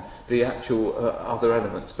scan the actual other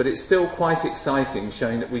elements. But it's still quite exciting,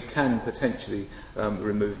 showing that we can potentially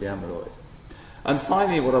remove the amyloid. And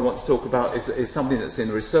finally, what I want to talk about is something that's in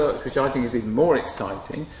research, which I think is even more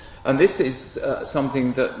exciting. And this is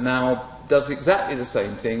something that now does exactly the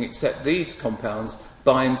same thing, except these compounds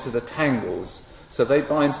bind to the tangles. So they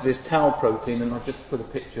bind to this tau protein, and I've just put a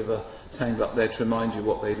picture of a tangle up there to remind you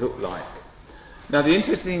what they look like. Now, the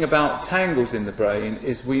interesting thing about tangles in the brain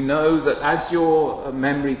is we know that as your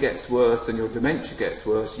memory gets worse and your dementia gets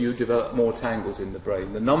worse, you develop more tangles in the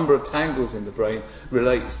brain. The number of tangles in the brain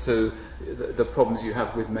relates to the problems you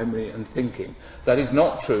have with memory and thinking. That is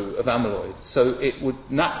not true of amyloid. So it would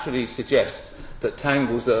naturally suggest that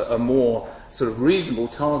tangles are a more sort of reasonable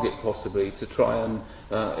target possibly to try and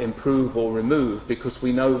improve or remove, because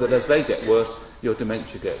we know that as they get worse, your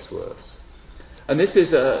dementia gets worse. And this is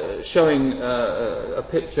showing a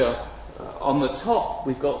picture. On the top,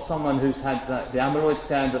 we've got someone who's had the amyloid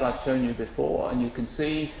scan that I've shown you before, and you can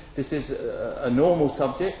see this is a normal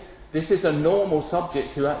subject. This is a normal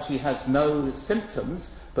subject who actually has no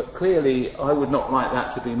symptoms, but clearly I would not like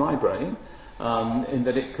that to be my brain, in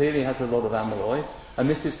that it clearly has a lot of amyloid. And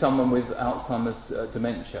this is someone with Alzheimer's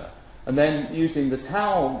dementia. And then using the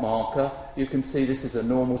tau marker, you can see this is a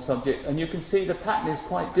normal subject, and you can see the pattern is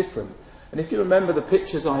quite different. And if you remember the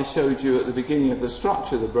pictures I showed you at the beginning of the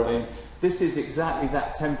structure of the brain, this is exactly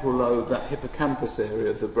that temporal lobe, that hippocampus area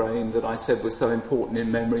of the brain that I said was so important in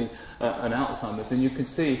memory and Alzheimer's. And you can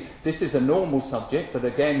see this is a normal subject, but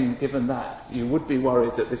again, given that, you would be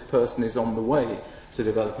worried that this person is on the way to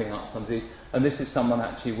developing Alzheimer's disease. And this is someone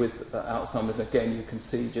actually with Alzheimer's. And again, you can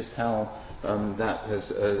see just how that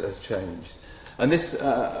has changed. And this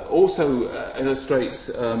also illustrates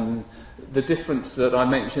the difference that I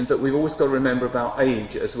mentioned, that we've always got to remember about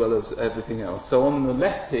age as well as everything else. So on the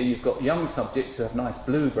left here, you've got young subjects who have nice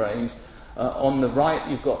blue brains. On the right,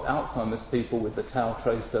 you've got Alzheimer's people with the tau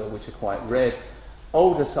tracer, which are quite red.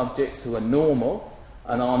 Older subjects who are normal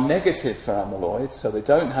and are negative for amyloid, so they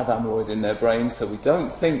don't have amyloid in their brain, so we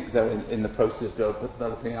don't think they're in the process of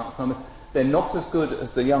developing Alzheimer's. They're not as good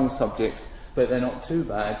as the young subjects, but they're not too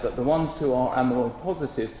bad. But the ones who are amyloid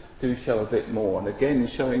positive do show a bit more, and again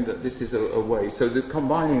showing that this is a way. So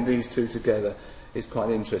combining these two together is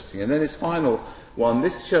quite interesting. And then this final one,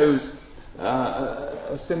 this shows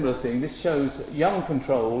a similar thing. This shows young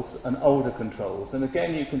controls and older controls. And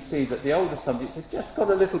again, you can see that the older subjects have just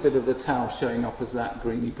got a little bit of the tau showing up as that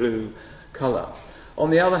greeny-blue colour.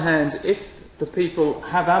 On the other hand, if the people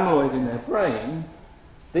have amyloid in their brain,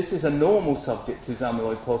 this is a normal subject who's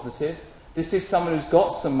amyloid positive. This is someone who's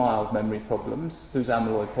got some mild memory problems, who's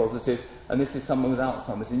amyloid positive, and this is someone with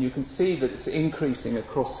Alzheimer's. And you can see that it's increasing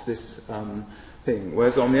across this thing.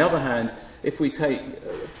 Whereas on the other hand, if we take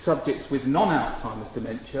subjects with non-Alzheimer's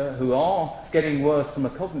dementia, who are getting worse from a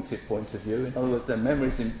cognitive point of view, in other words, their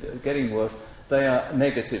memories are getting worse, they are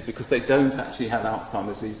negative because they don't actually have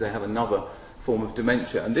Alzheimer's disease, they have another form of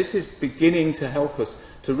dementia. And this is beginning to help us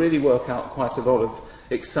to really work out quite a lot of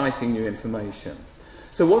exciting new information.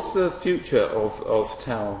 So what's the future of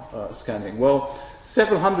tau scanning? Well,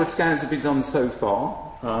 several hundred scans have been done so far.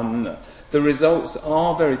 The results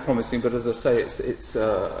are very promising, but as I say, it's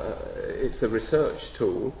a research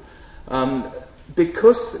tool.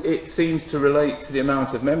 Because it seems to relate to the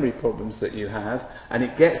amount of memory problems that you have, and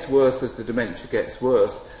it gets worse as the dementia gets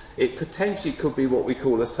worse, it potentially could be what we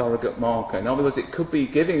call a surrogate marker. In other words, it could be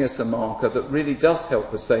giving us a marker that really does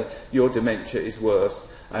help us say your dementia is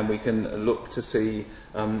worse, and we can look to see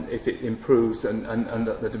if it improves and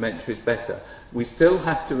that the dementia is better. We still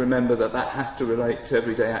have to remember that that has to relate to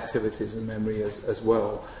everyday activities and memory as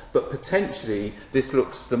well. But potentially, this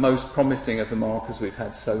looks the most promising of the markers we've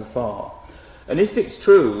had so far. And if it's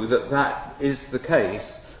true that that is the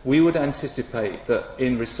case, we would anticipate that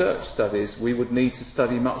in research studies we would need to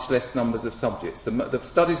study much less numbers of subjects. The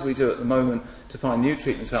studies we do at the moment to find new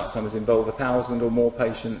treatments for Alzheimer's involve 1,000 or more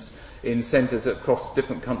patients in centres across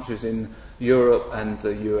different countries in Europe and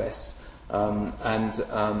the US. And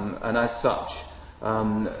as such,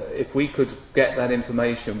 If we could get that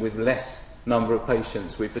information with less number of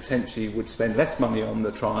patients, we potentially would spend less money on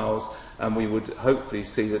the trials, and we would hopefully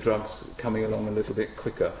see the drugs coming along a little bit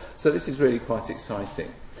quicker. So this is really quite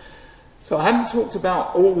exciting. So I haven't talked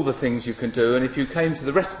about all the things you can do, and if you came to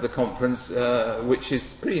the rest of the conference, which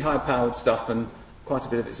is pretty high-powered stuff, and quite a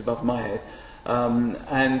bit of it's above my head,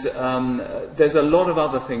 there's a lot of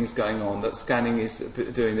other things going on that scanning is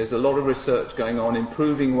doing. There's a lot of research going on,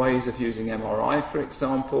 improving ways of using MRI, for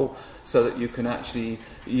example, so that you can actually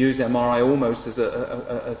use MRI almost as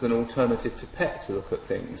an alternative to PET to look at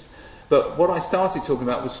things. But what I started talking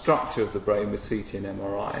about was structure of the brain with CT and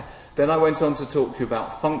MRI. Then I went on to talk to you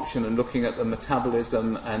about function and looking at the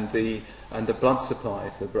metabolism and the blood supply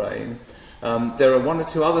to the brain. There are one or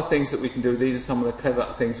two other things that we can do. These are some of the clever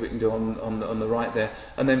things we can do on the right there.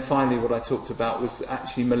 And then finally what I talked about was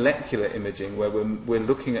actually molecular imaging, where we're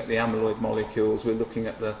looking at the amyloid molecules, we're looking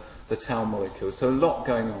at the tau molecules. So a lot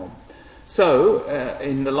going on. So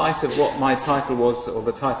in the light of what my title was, or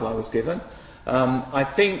the title I was given, I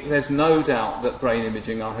think there's no doubt that brain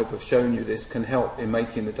imaging, I hope I've shown you this, can help in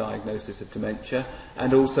making the diagnosis of dementia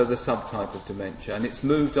and also the subtype of dementia. And it's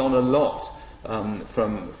moved on a lot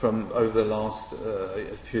from over the last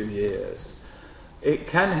few years. It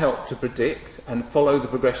can help to predict and follow the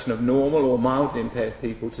progression of normal or mildly impaired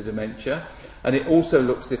people to dementia, and it also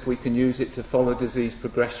looks if we can use it to follow disease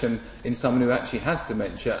progression in someone who actually has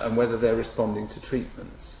dementia and whether they're responding to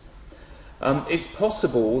treatments. It's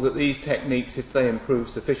possible that these techniques, if they improve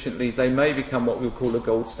sufficiently, they may become what we'll call a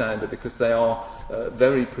gold standard, because they are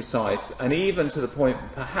very precise, and even to the point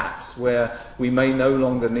perhaps where we may no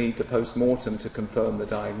longer need the post-mortem to confirm the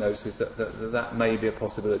diagnosis. That may be a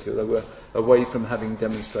possibility, although we're away from having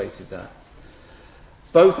demonstrated that.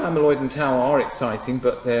 Both amyloid and tau are exciting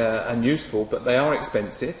and useful, but they are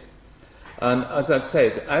expensive. And as I've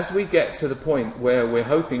said, as we get to the point where we're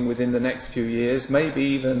hoping within the next few years, maybe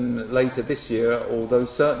even later this year, although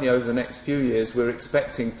certainly over the next few years, we're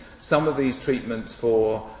expecting some of these treatments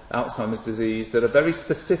for Alzheimer's disease that are very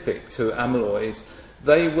specific to amyloid,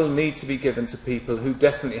 they will need to be given to people who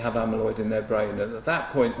definitely have amyloid in their brain. And at that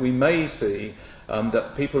point, we may see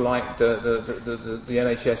that people like the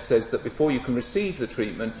NHS says that before you can receive the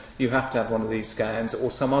treatment, you have to have one of these scans or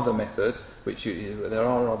some other method, which there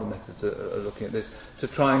are other methods of looking at this, to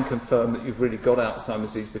try and confirm that you've really got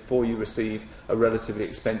Alzheimer's disease before you receive a relatively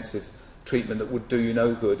expensive treatment that would do you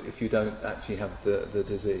no good if you don't actually have the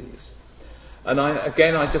disease. And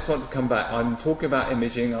I just want to come back. I'm talking about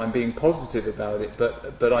imaging, I'm being positive about it,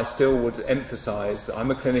 but I still would emphasise,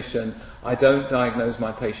 I'm a clinician, I don't diagnose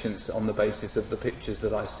my patients on the basis of the pictures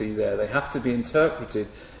that I see there. They have to be interpreted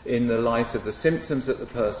in the light of the symptoms that the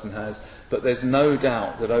person has, but there's no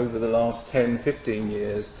doubt that over the last 10, 15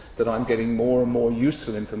 years that I'm getting more and more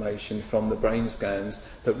useful information from the brain scans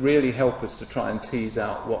that really help us to try and tease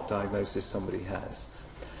out what diagnosis somebody has.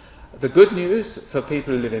 The good news for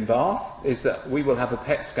people who live in Bath is that we will have a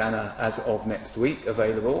PET scanner as of next week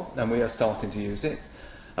available, and we are starting to use it.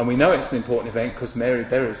 And we know it's an important event because Mary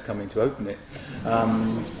Berry is coming to open it.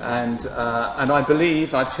 And I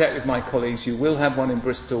believe, I've checked with my colleagues, you will have one in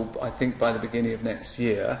Bristol, I think, by the beginning of next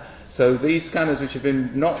year. So these scanners, which have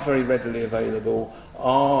been not very readily available,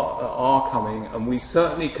 are coming, and we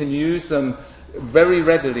certainly can use them very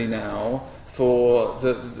readily now for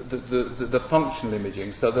the functional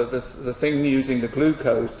imaging. So the thing using the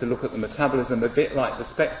glucose to look at the metabolism, a bit like the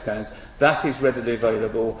SPECT scans, that is readily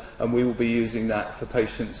available, and we will be using that for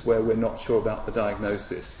patients where we're not sure about the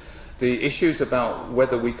diagnosis. The issues about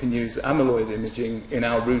whether we can use amyloid imaging in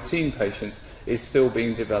our routine patients is still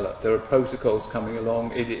being developed. There are protocols coming along.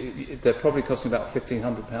 They're probably costing about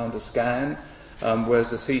 £1,500 a scan.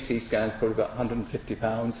 Whereas a CT scan is probably about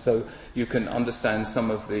 £150, so you can understand some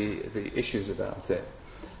of the issues about it.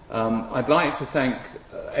 I'd like to thank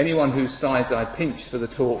anyone whose slides I pinched for the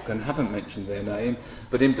talk and haven't mentioned their name,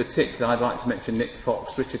 but in particular I'd like to mention Nick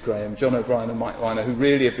Fox, Richard Graham, John O'Brien and Mike Weiner, who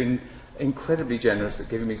really have been incredibly generous at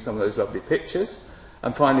giving me some of those lovely pictures.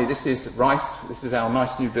 And finally, this is Rice. This is our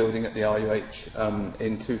nice new building at the RUH.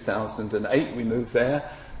 In 2008 we moved there,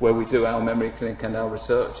 where we do our memory clinic and our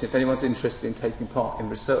research. If anyone's interested in taking part in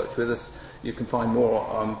research with us, you can find more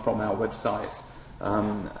from our website,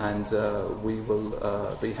 and we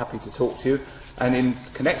will be happy to talk to you. And in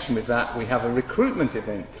connection with that, we have a recruitment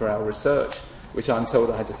event for our research, which I'm told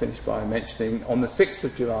I had to finish by mentioning. On the 6th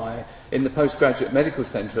of July, in the Postgraduate Medical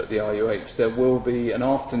Centre at the RUH, there will be an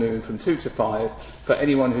afternoon from 2 to 5 for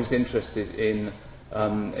anyone who's interested in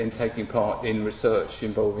in taking part in research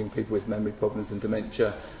involving people with memory problems and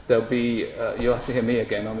dementia. There'll be, you'll have to hear me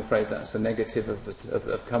again, I'm afraid that's a negative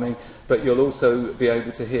of coming, but you'll also be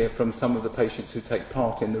able to hear from some of the patients who take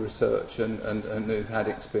part in the research and who've had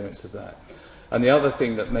experience of that. And the other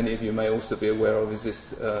thing that many of you may also be aware of is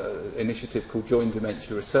this initiative called Join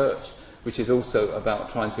Dementia Research, which is also about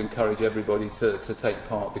trying to encourage everybody to take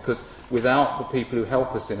part, because without the people who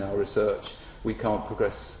help us in our research, we can't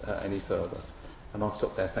progress any further. And I'll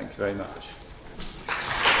stop there. Thank you very much.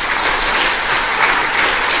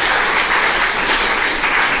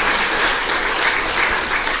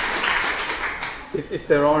 If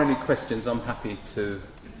there are any questions, I'm happy to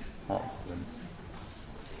answer them.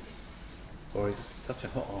 Or is it such a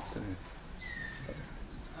hot afternoon?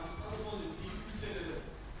 I was wondering, do you consider that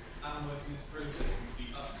amyloid in this process to be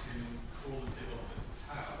upstream causative of the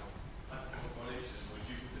tau hyperphosphorylation, or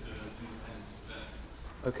do you consider it as independent events?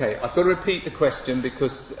 Okay, I've got to repeat the question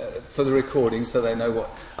because for the recording, so they know what.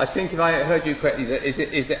 I think if I heard you correctly, that is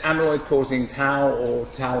it amyloid causing tau or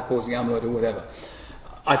tau causing amyloid or whatever?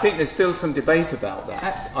 I think there's still some debate about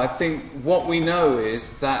that. I think what we know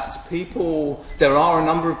is that there are a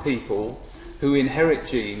number of people who inherit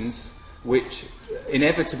genes which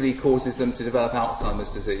inevitably causes them to develop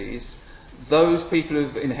Alzheimer's disease. Those people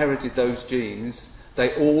who've inherited those genes,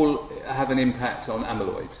 they all have an impact on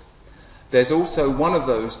amyloid. There's also one of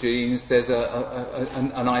those genes, there's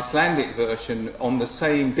an Icelandic version on the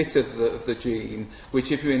same bit of the gene,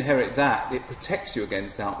 which if you inherit that, it protects you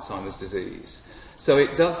against Alzheimer's disease. So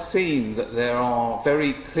it does seem that there are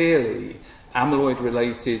very clearly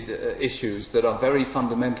amyloid-related issues that are very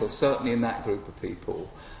fundamental, certainly in that group of people.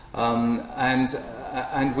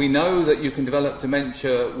 And we know that you can develop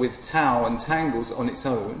dementia with tau and tangles on its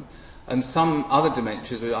own, and some other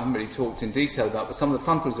dementias, which I haven't really talked in detail about, but some of the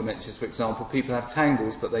frontal dementias, for example, people have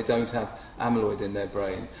tangles, but they don't have amyloid in their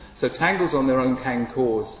brain. So tangles on their own can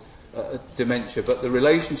cause dementia, but the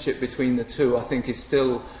relationship between the two, I think, is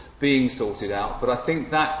still being sorted out. But I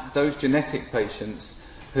think that those genetic patients,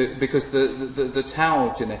 because the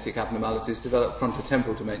tau genetic abnormalities develop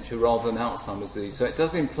frontotemporal dementia rather than Alzheimer's disease. So it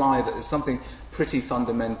does imply that there's something pretty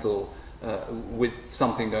fundamental with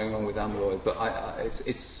something going on with amyloid, but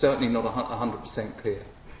it's certainly not 100% clear.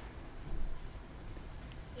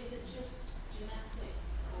 Is it just genetic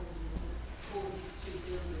causes two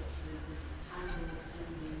build-ups, the tangles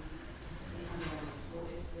and the amyloids? What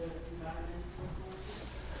is the environmental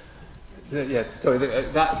causes? Yeah, sorry,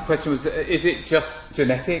 that question was, is it just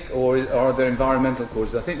genetic or are there environmental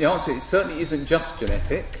causes? I think the answer is it certainly isn't just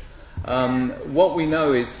genetic. What we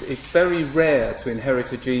know is it's very rare to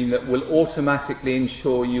inherit a gene that will automatically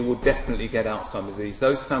ensure you will definitely get Alzheimer's disease.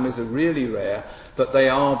 Those families are really rare, but they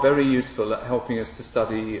are very useful at helping us to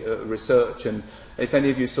study research. And if any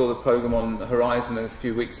of you saw the program on Horizon a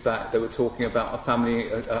few weeks back, they were talking about a family,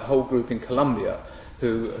 a whole group in Colombia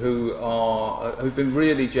who've been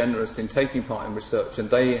really generous in taking part in research, and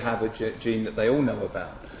they have a gene that they all know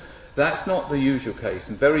about. That's not the usual case,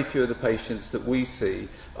 and very few of the patients that we see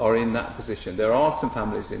are in that position. There are some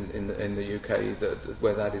families in the UK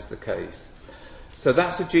where that is the case. So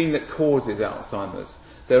that's a gene that causes Alzheimer's.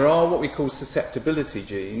 There are what we call susceptibility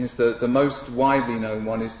genes. The most widely known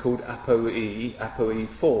one is called ApoE,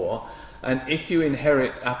 ApoE4. And if you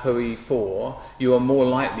inherit ApoE4, you are more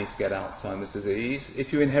likely to get Alzheimer's disease.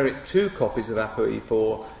 If you inherit 2 copies of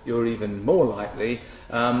ApoE4, you're even more likely,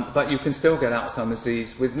 but you can still get Alzheimer's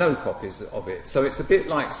disease with no copies of it. So it's a bit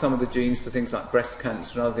like some of the genes for things like breast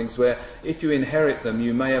cancer and other things, where if you inherit them,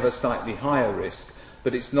 you may have a slightly higher risk,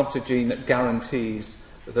 but it's not a gene that guarantees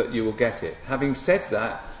that you will get it. Having said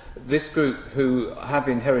that, this group who have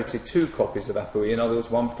inherited 2 copies of ApoE, in other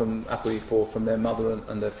words, one from ApoE4 from their mother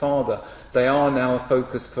and their father, they are now a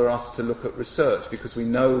focus for us to look at research because we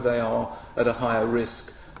know they are at a higher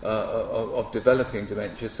risk of developing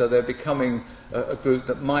dementia, so they're becoming a group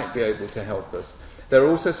that might be able to help us. There are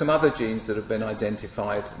also some other genes that have been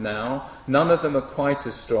identified now. None of them are quite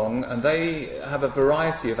as strong, and they have a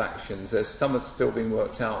variety of actions. Some are still being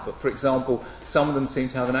worked out, but for example, some of them seem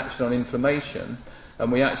to have an action on inflammation.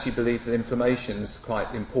 And we actually believe that inflammation is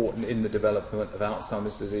quite important in the development of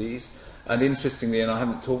Alzheimer's disease. And interestingly, and I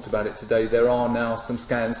haven't talked about it today, there are now some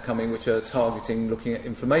scans coming which are looking at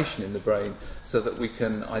inflammation in the brain so that we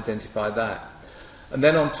can identify that. And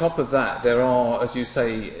then on top of that, there are, as you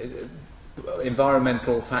say,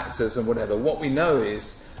 environmental factors and whatever. What we know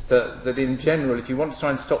is that in general, if you want to try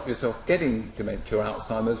and stop yourself getting dementia or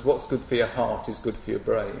Alzheimer's, what's good for your heart is good for your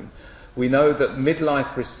brain. We know that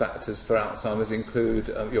midlife risk factors for Alzheimer's include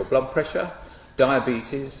your blood pressure,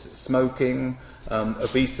 diabetes, smoking,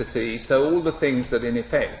 obesity, so all the things that in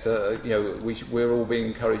effect we're all being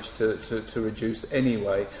encouraged to reduce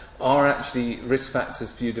anyway are actually risk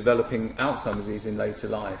factors for you developing Alzheimer's disease in later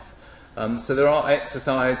life. So there are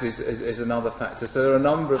exercise is another factor. So there are a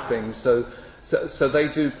number of things. So they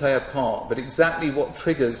do play a part, but exactly what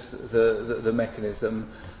triggers the mechanism,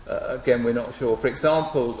 again, we're not sure. For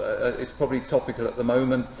example, it's probably topical at the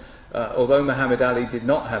moment. Although Muhammad Ali did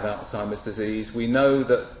not have Alzheimer's disease, we know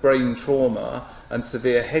that brain trauma and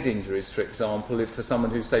severe head injuries, for example, if for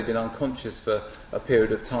someone who's, say, been unconscious for a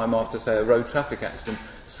period of time after, say, a road traffic accident,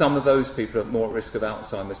 some of those people are more at risk of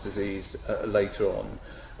Alzheimer's disease later on.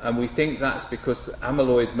 And we think that's because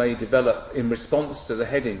amyloid may develop in response to the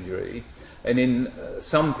head injury, and in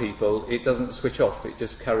some people it doesn't switch off, it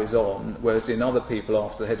just carries on, whereas in other people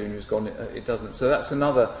after the head injury is gone it doesn't. So that's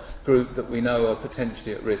another group that we know are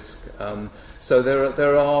potentially at risk. So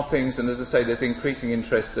there are things, and as I say, there's increasing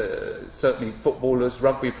interest, certainly footballers,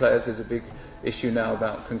 rugby players, there's a big issue now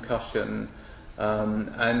about concussion,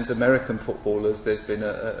 and American footballers, there's been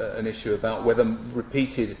an issue about whether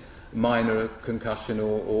repeated minor concussion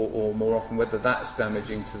or more often whether that's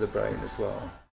damaging to the brain as well.